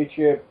on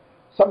YouTube.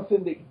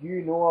 Something that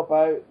you know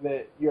about,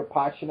 that you're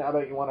passionate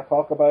about, you want to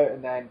talk about,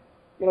 and then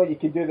you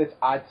can do this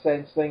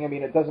AdSense thing. I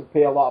mean, it doesn't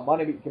pay a lot of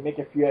money, but you can make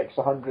a few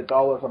extra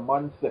 $100 a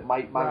month that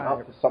might mount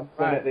up to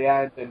something at the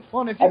end. And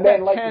if you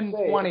get 10,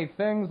 20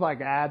 things like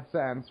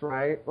AdSense,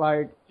 right?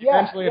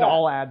 Eventually it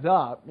all adds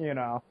up,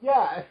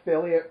 Yeah,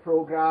 affiliate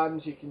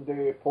programs. You can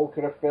do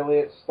poker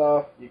affiliate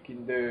stuff. You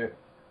can do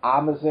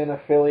Amazon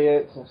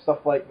affiliates and stuff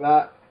like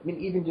that. I mean,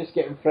 even just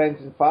getting friends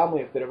and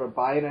family, if they're ever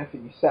buying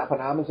anything, you set up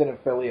an Amazon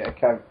affiliate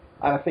account,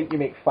 and I think you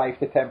make 5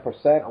 to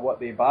 10% of what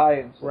they buy.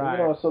 And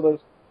so, so there's,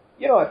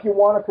 if you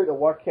want to put the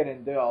work in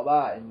and do all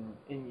that,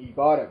 and you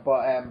got it.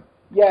 But,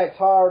 yeah, it's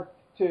hard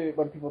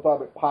when people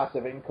talk about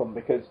passive income,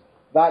 because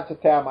that's a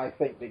term I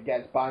think that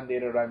gets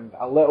bandied around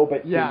a little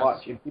bit too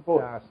much. And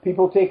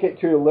people take it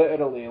too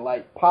literally.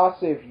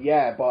 Passive,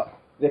 but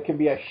there can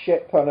be a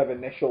shit ton of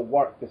initial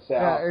work to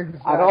set up.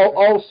 Exactly. And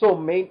also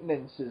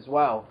maintenance as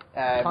well.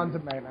 Tons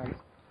of maintenance.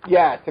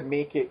 Yeah, to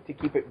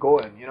keep it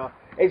going,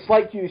 It's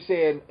like you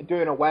saying,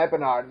 doing a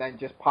webinar and then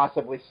just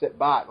passively sit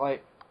back.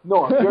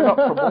 No, if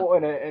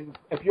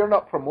you're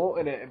not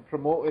promoting it, and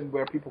promoting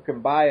where people can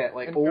buy it,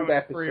 and old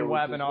episodes free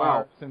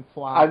webinars as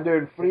well, and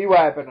doing free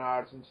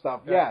webinars and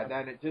stuff,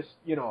 then it just,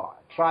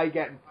 try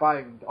getting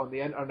found on the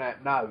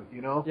internet now,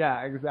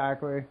 Yeah,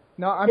 exactly.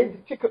 No,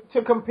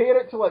 to compare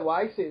it to what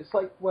I say, it's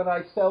like when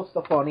I sell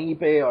stuff on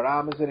eBay or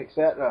Amazon,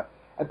 etc.,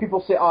 and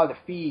people say, the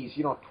fees,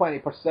 20%,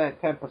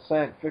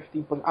 10%,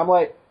 15%. I'm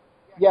like,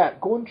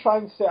 go and try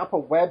and set up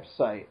a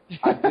website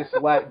and just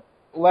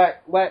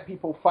let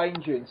people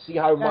find you and see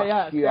how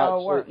much you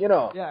actually,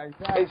 Yeah,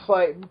 exactly. It's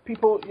like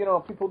people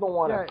don't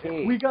want to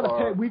pay. We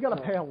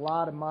gotta pay a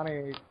lot of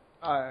money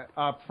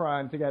up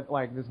front to get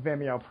this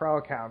Vimeo Pro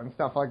account and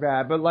stuff like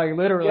that. But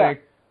literally,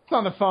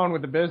 on the phone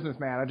with the business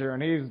manager,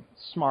 and he's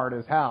smart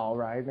as hell,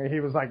 right? And he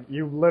was like,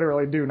 you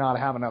literally do not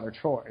have another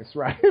choice,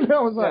 right? And I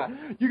was like,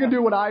 you can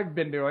do what I've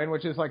been doing,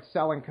 which is like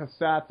selling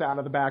cassettes out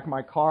of the back of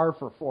my car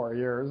for 4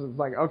 years. It's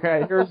like,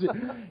 okay,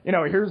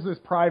 here's this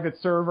private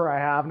server I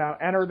have. Now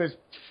enter this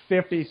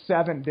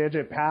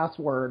 57-digit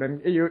password,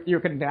 and you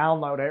can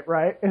download it,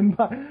 right? And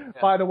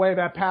by the way,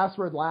 that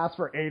password lasts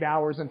for 8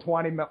 hours and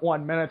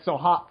 21 minutes, so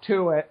hop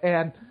to it.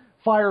 And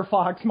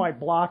Firefox might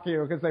block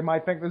you because they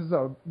might think this is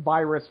a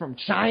virus from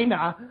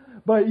China,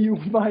 but you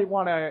might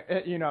want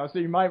to, so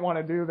you might want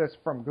to do this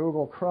from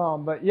Google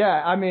Chrome. But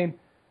yeah, I mean,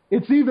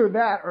 it's either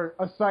that or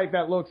a site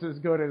that looks as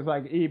good as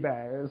like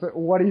eBay.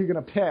 What are you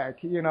going to pick?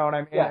 You know what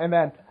I mean? Yeah. And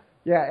then,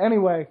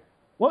 anyway,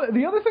 well,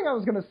 the other thing I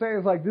was going to say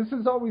is like, this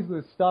is always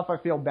the stuff I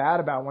feel bad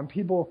about when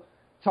people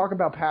talk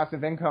about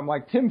passive income.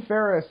 Like Tim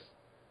Ferriss,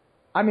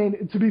 I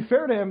mean, to be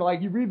fair to him,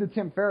 like you read the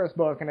Tim Ferriss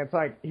book and it's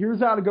like, here's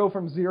how to go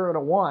from 0 to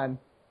 1.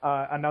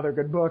 Another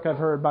good book I've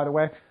heard, by the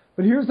way.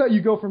 But here's how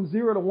you go from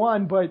 0 to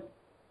 1, but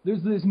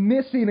there's this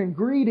missing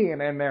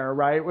ingredient in there,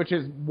 right, which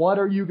is what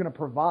are you going to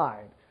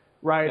provide,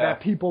 right, that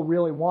people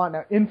really want.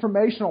 Now,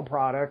 informational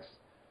products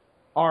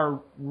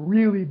are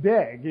really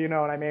big, you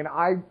know what I mean?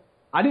 I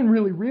didn't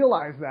really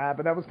realize that,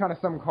 but that was kind of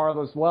something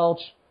Carlos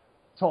Welch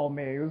told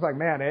me. He was like,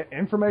 man,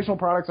 informational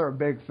products are a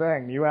big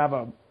thing. You have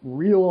a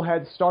real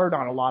head start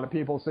on a lot of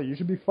people, so you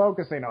should be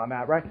focusing on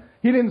that, right?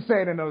 He didn't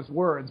say it in those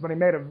words, but he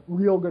made a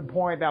real good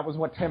point. That was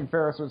what Tim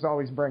Ferriss was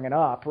always bringing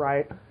up,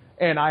 right?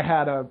 And I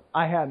had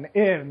an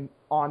in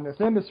on this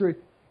industry.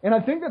 And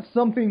I think that's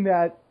something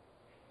that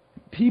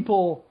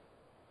people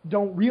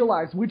don't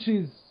realize, which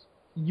is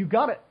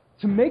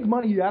to make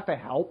money, you have to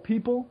help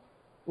people.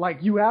 Like,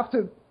 you have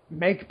to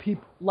make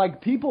people,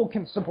 like, people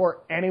can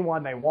support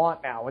anyone they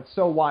want now. It's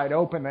so wide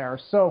open there.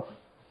 So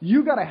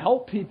you got to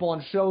help people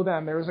and show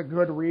them there's a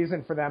good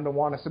reason for them to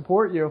want to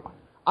support you.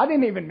 I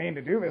didn't even mean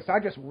to do this.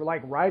 I just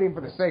like writing for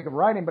the sake of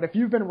writing. But if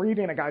you've been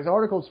reading a guy's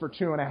articles for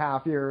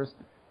 2.5 years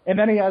and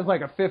then he has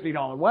like a $50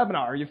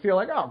 webinar, you feel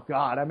like, oh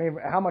God, I mean,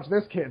 how much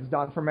this kid's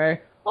done for me.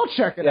 I'll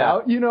check it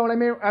out. You know what I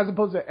mean? As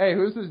opposed to, hey,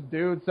 who's this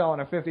dude selling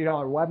a $50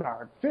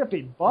 webinar?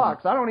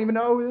 $50. I don't even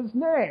know his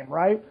name,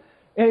 right?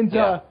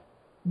 And,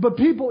 but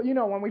people,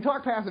 when we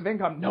talk passive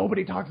income,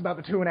 nobody talks about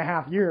the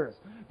 2.5 years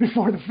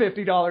before the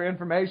 $50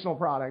 informational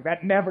product.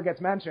 That never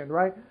gets mentioned,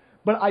 right?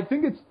 But I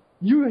think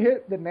you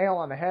hit the nail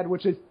on the head,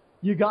 which is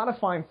you got to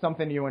find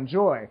something you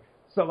enjoy.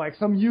 So like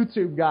some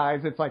YouTube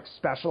guys, it's like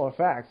special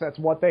effects. That's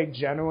what they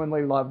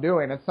genuinely love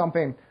doing. It's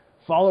something,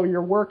 follow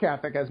your work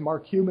ethic, as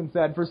Mark Cuban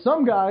said. For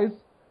some guys,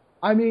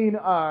 I mean,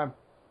 I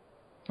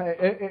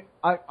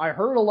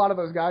heard a lot of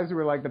those guys who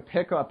were like the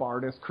pickup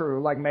artist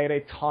crew like made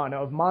a ton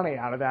of money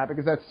out of that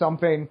because that's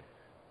something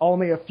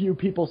only a few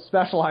people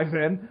specialize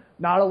in.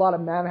 Not a lot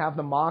of men have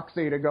the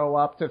moxie to go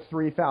up to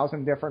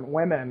 3,000 different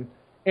women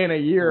in a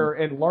year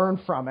and learn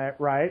from it,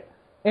 right?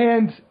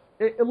 And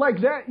like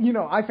that,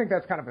 I think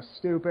that's kind of a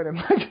stupid and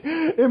like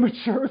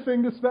immature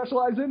thing to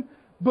specialize in,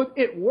 but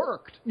it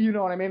worked. You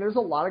know what I mean? There's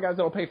a lot of guys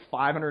that will pay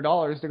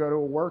 $500 to go to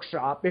a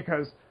workshop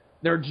because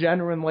they're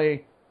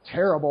genuinely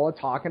terrible at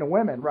talking to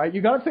women, right?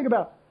 You got to think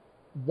about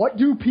what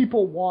do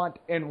people want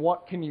and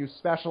what can you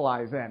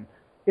specialize in.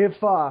 If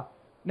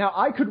now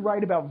I could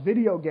write about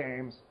video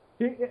games,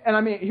 and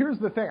I mean, here's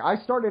the thing. I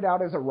started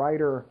out as a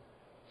writer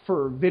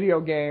for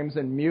video games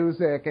and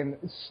music and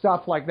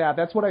stuff like that.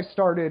 That's what I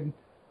started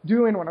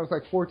doing when I was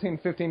like 14,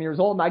 15 years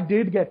old, and I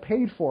did get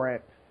paid for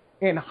it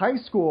in high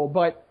school,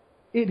 but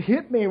it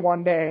hit me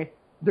one day,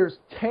 there's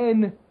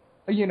 10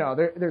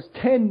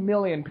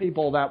 million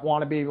people that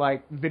want to be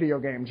like video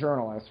game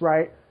journalists,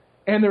 right?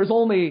 And there's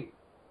only,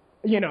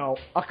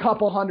 a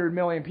couple 100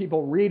 million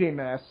people reading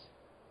this.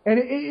 And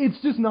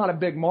it's just not a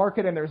big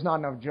market and there's not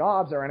enough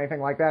jobs or anything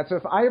like that. So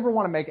if I ever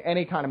want to make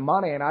any kind of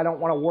money and I don't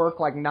want to work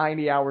like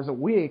 90 hours a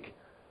week,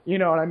 you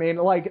know what I mean?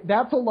 Like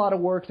that's a lot of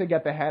work to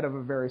get the head of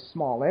a very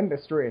small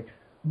industry.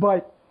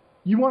 But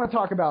you want to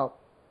talk about,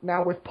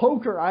 now with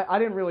poker, I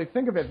didn't really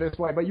think of it this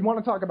way, but you want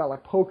to talk about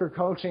like poker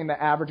coaching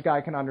the average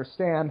guy can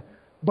understand,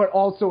 but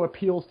also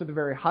appeals to the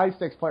very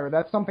high-stakes player.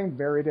 That's something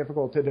very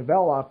difficult to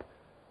develop,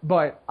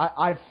 but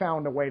I've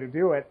found a way to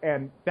do it,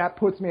 and that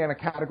puts me in a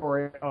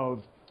category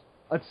of,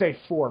 let's say,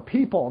 4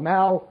 people.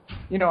 Now,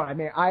 you know what I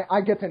mean?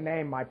 I get to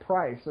name my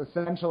price,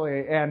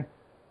 essentially, and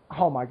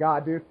oh my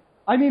God, dude.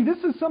 I mean, this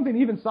is something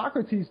even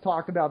Socrates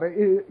talked about.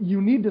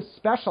 You need to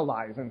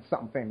specialize in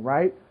something,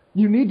 right?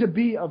 You need to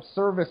be of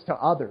service to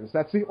others.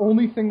 That's the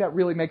only thing that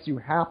really makes you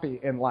happy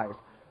in life.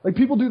 Like,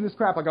 people do this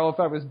crap, like, oh, if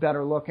I was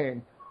better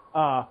looking,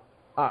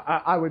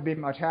 I would be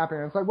much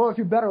happier. And it's like, well, if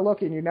you're better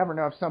looking, you never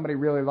know if somebody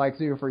really likes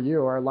you for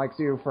you or likes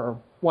you for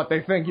what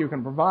they think you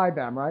can provide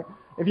them, right?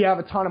 If you have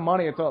a ton of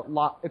money, it's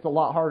a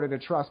lot harder to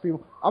trust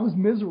people. I was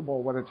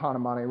miserable with a ton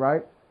of money,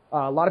 right?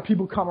 A lot of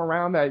people come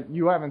around that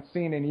you haven't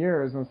seen in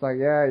years, and it's like,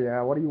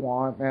 yeah, what do you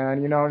want,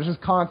 man? It's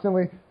just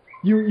constantly,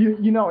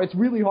 it's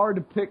really hard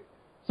to pick.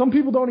 Some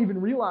people don't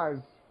even realize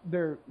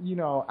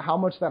how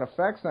much that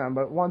affects them,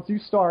 but once you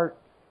start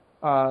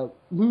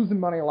losing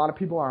money, a lot of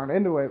people aren't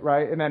into it,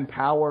 right? And then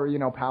power,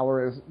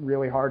 power is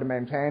really hard to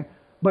maintain.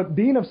 But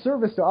being of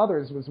service to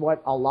others was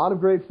what a lot of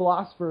great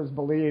philosophers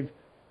believe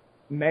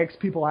makes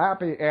people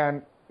happy.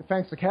 And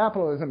thanks to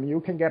capitalism, you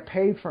can get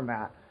paid from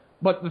that.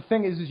 But the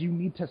thing is you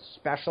need to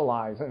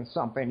specialize in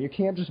something. You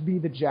can't just be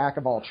the jack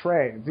of all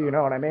trades, you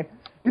know what I mean?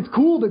 It's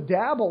cool to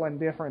dabble in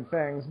different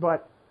things,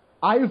 but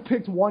I have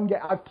picked one game.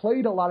 I've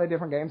played a lot of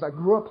different games. I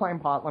grew up playing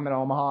Pot Limit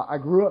Omaha. I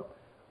grew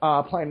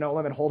up playing No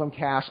Limit Hold'em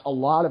Cash, a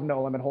lot of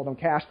No Limit Hold'em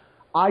Cash.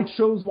 I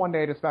chose one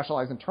day to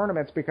specialize in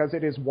tournaments because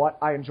it is what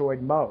I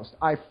enjoyed most.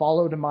 I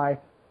followed my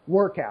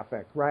work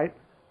ethic, right?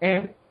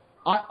 And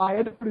I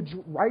had to put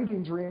a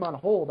writing dream on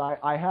hold.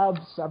 I have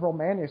several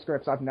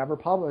manuscripts I've never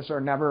published or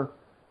never,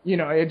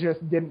 it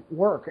just didn't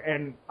work.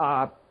 And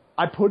I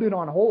put it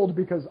on hold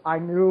because I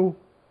knew,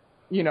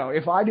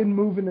 if I didn't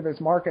move into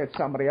this market,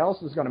 somebody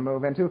else was going to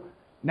move into.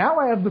 Now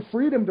I have the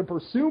freedom to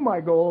pursue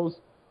my goals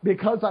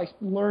because I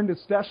learned to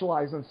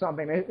specialize in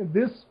something.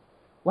 This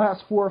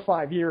last 4 or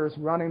 5 years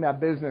running that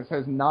business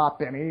has not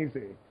been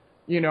easy.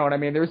 You know what I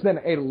mean? There's been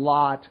a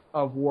lot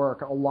of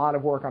work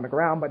on the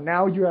ground, but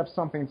now you have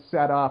something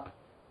set up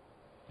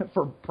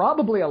for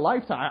probably a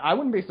lifetime. I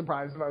wouldn't be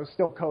surprised if I was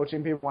still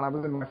coaching people when I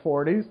was in my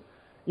 40s.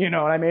 You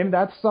know what I mean?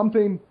 That's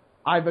something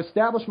I've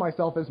established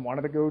myself as one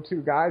of the go-to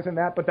guys in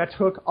that, but that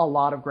took a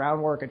lot of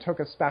groundwork. It took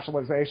a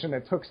specialization.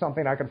 It took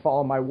something I could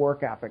follow my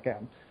work ethic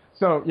in.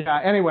 So, yeah,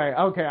 anyway,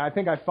 okay, I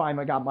think I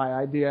finally got my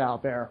idea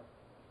out there.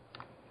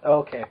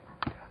 Okay.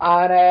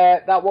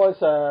 And that was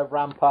a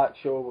Rampart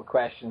show with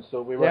questions,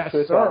 so we were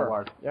true to our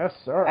word. Yes,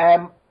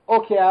 sir.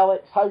 Okay,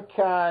 Alex, how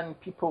can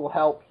people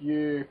help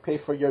you pay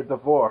for your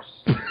divorce?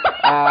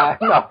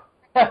 No.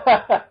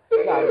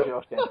 No, I'm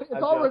joking.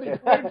 It's already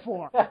paid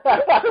for.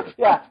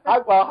 Yeah.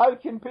 How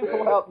can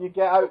people help you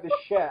get out the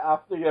shit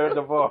after your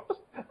divorce?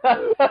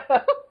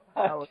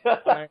 That was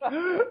funny.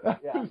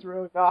 That was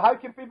really. Now, how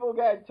can people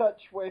get in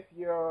touch with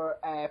your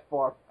I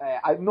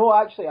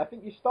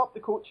think you stopped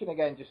the coaching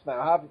again just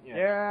now, haven't you?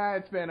 Yeah,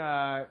 it's been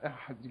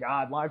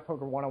Live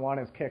Poker 101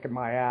 is kicking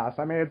my ass.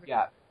 I mean,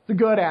 it's a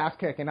good ass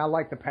kicking. I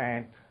like the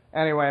pain.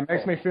 Anyway, it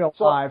makes me feel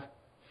alive.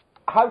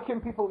 How can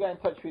people get in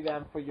touch with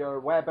them for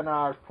your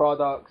webinars,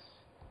 products,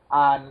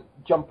 and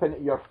jump into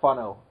your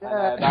funnel?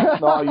 Yeah. And,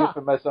 that's not a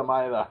euphemism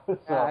either.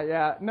 So.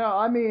 Yeah. No,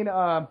 I mean,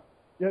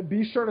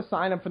 be sure to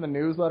sign up for the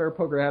newsletter,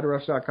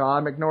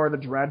 PokerHeadRush.com. Ignore the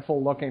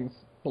dreadful-looking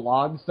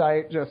blog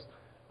site. Just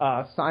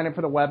sign up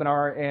for the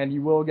webinar, and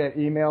you will get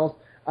emails.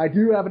 I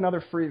do have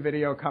another free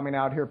video coming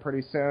out here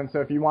pretty soon,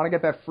 so if you want to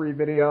get that free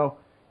video,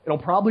 it'll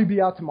probably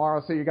be out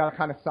tomorrow, so you got to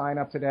kind of sign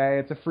up today.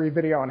 It's a free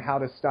video on how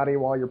to study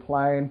while you're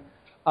playing.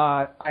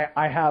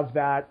 I have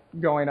that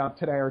going up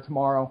today or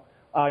tomorrow.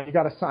 You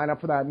got to sign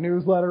up for that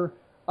newsletter.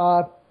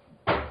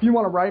 If you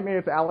want to write me,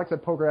 it's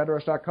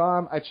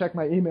alex@pokerheadrush.com. I check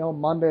my email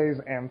Mondays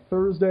and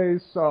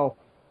Thursdays, so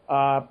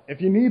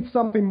if you need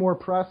something more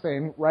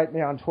pressing, write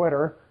me on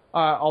Twitter.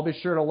 I'll be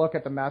sure to look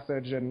at the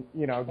message and,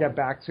 get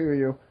back to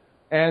you.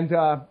 And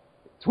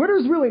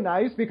Twitter's really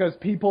nice because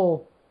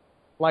people,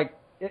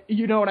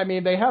 you know what I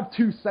mean? They have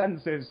 2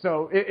 sentences,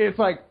 so it's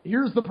like,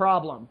 here's the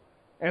problem.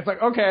 And it's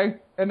like, okay,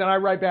 and then I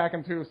write back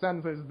in 2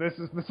 sentences, this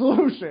is the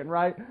solution,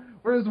 right?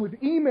 Whereas with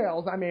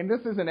emails, I mean,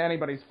 this isn't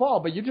anybody's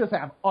fault, but you just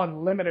have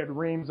unlimited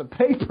reams of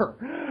paper.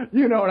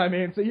 You know what I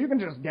mean? So you can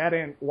just get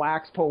in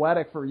wax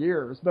poetic for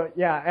years. But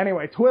yeah,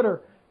 anyway,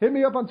 Twitter. Hit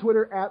me up on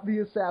Twitter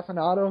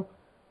 @TheAssassinado.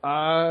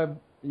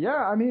 Yeah,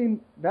 I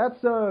mean, that's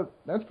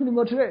pretty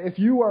much it. If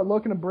you are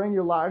looking to bring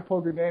your live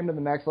poker game to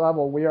the next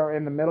level, we are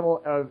in the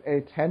middle of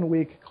a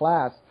 10-week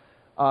class.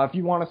 If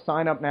you want to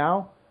sign up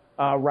now,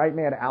 write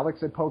me at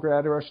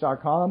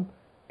alex@pokerheadrush.com,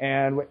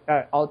 and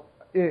I'll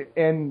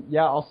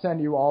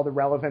send you all the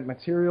relevant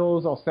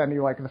materials. I'll send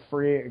you the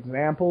free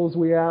examples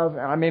we have.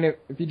 I mean,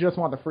 if you just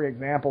want the free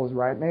examples,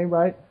 write me,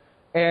 right?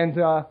 And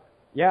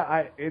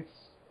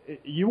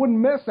you wouldn't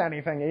miss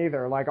anything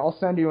either. I'll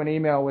send you an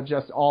email with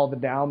just all the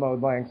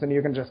download links, and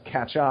you can just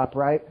catch up,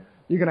 right?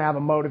 You can have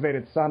a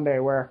motivated Sunday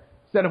where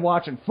instead of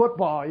watching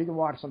football, you can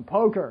watch some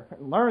poker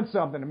and learn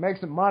something and make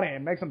some money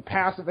and make some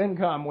passive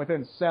income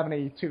within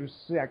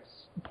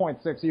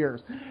 72.6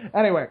 years.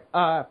 Anyway,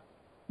 I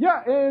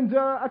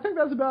think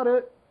that's about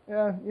it.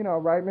 Yeah,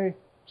 write me,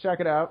 check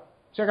it out.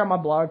 Check out my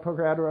blog,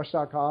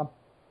 pokerheadrush.com.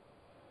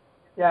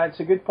 Yeah, it's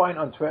a good point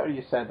on Twitter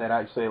you said that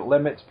actually. It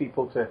limits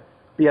people to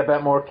be a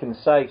bit more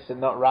concise and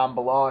not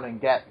ramble on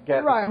and get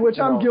right, which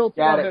I'm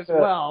guilty of as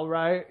well,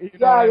 right?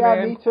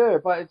 Me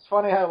too. But it's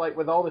funny how,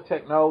 with all the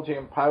technology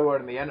and power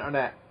and the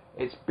internet,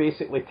 it's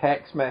basically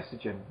text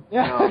messaging.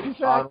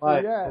 Exactly.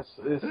 Online. Yeah.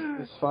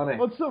 It's funny.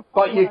 Well, it's so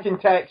but you can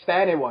text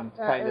anyone,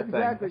 kind of thing.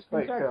 Exactly. You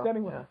can text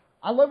anyone. Yeah.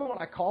 I love it when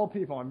I call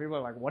people and people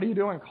are like, "What are you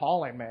doing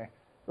calling me?"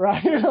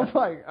 Right? I'm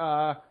like,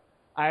 I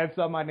had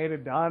something I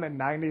needed done in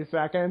 90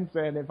 seconds,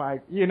 and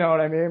you know what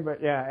I mean. But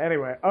yeah.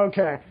 Anyway,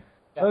 okay.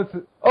 Yeah.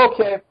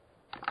 Okay.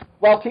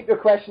 Well, keep your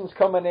questions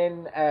coming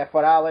in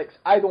for Alex.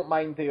 I don't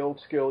mind the old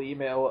school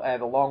email,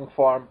 the long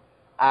form,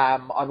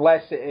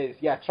 unless it is,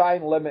 try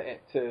and limit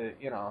it to,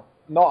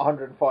 not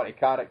 140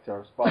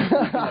 characters, but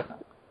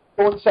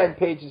Don't send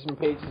pages and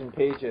pages and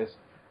pages.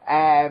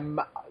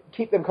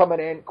 Keep them coming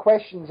in.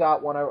 Questions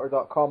at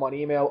oneouter.com on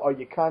email, or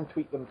you can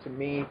tweet them to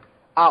me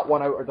at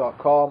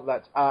oneouter.com.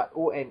 That's at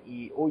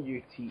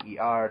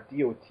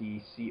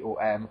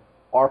ONEOUTERDOTCOM,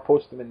 or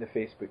post them in the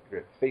Facebook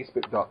group,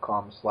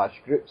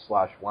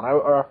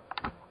 facebook.com/group/oneouter.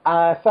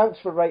 Thanks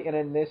for writing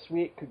in this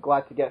week.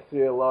 Glad to get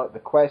through a lot of the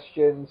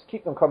questions.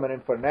 Keep them coming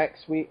in for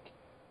next week.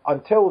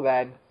 Until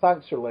then,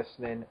 thanks for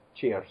listening.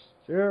 Cheers.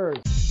 Cheers.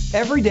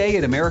 Every day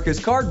at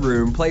America's Card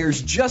Room,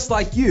 players just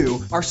like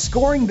you are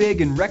scoring big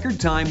in record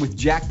time with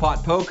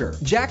Jackpot Poker.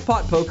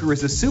 Jackpot Poker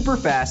is a super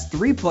fast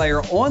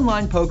 3-player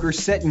online poker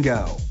set and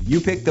go. You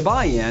pick the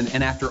buy-in,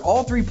 and after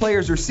all 3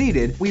 players are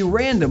seated, we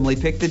randomly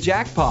pick the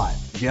jackpot.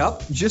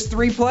 Yup, just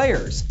 3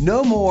 players.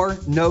 No more,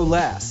 no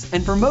less.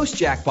 And for most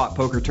Jackpot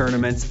Poker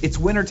tournaments, it's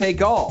winner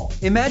take all.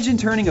 Imagine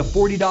turning a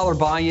 $40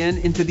 buy-in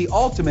into the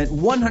ultimate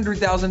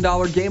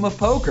 $100,000 game of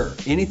poker.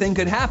 Anything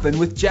could happen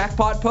with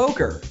Jackpot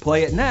Poker.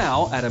 Play it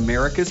now at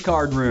America's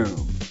Card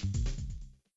Room.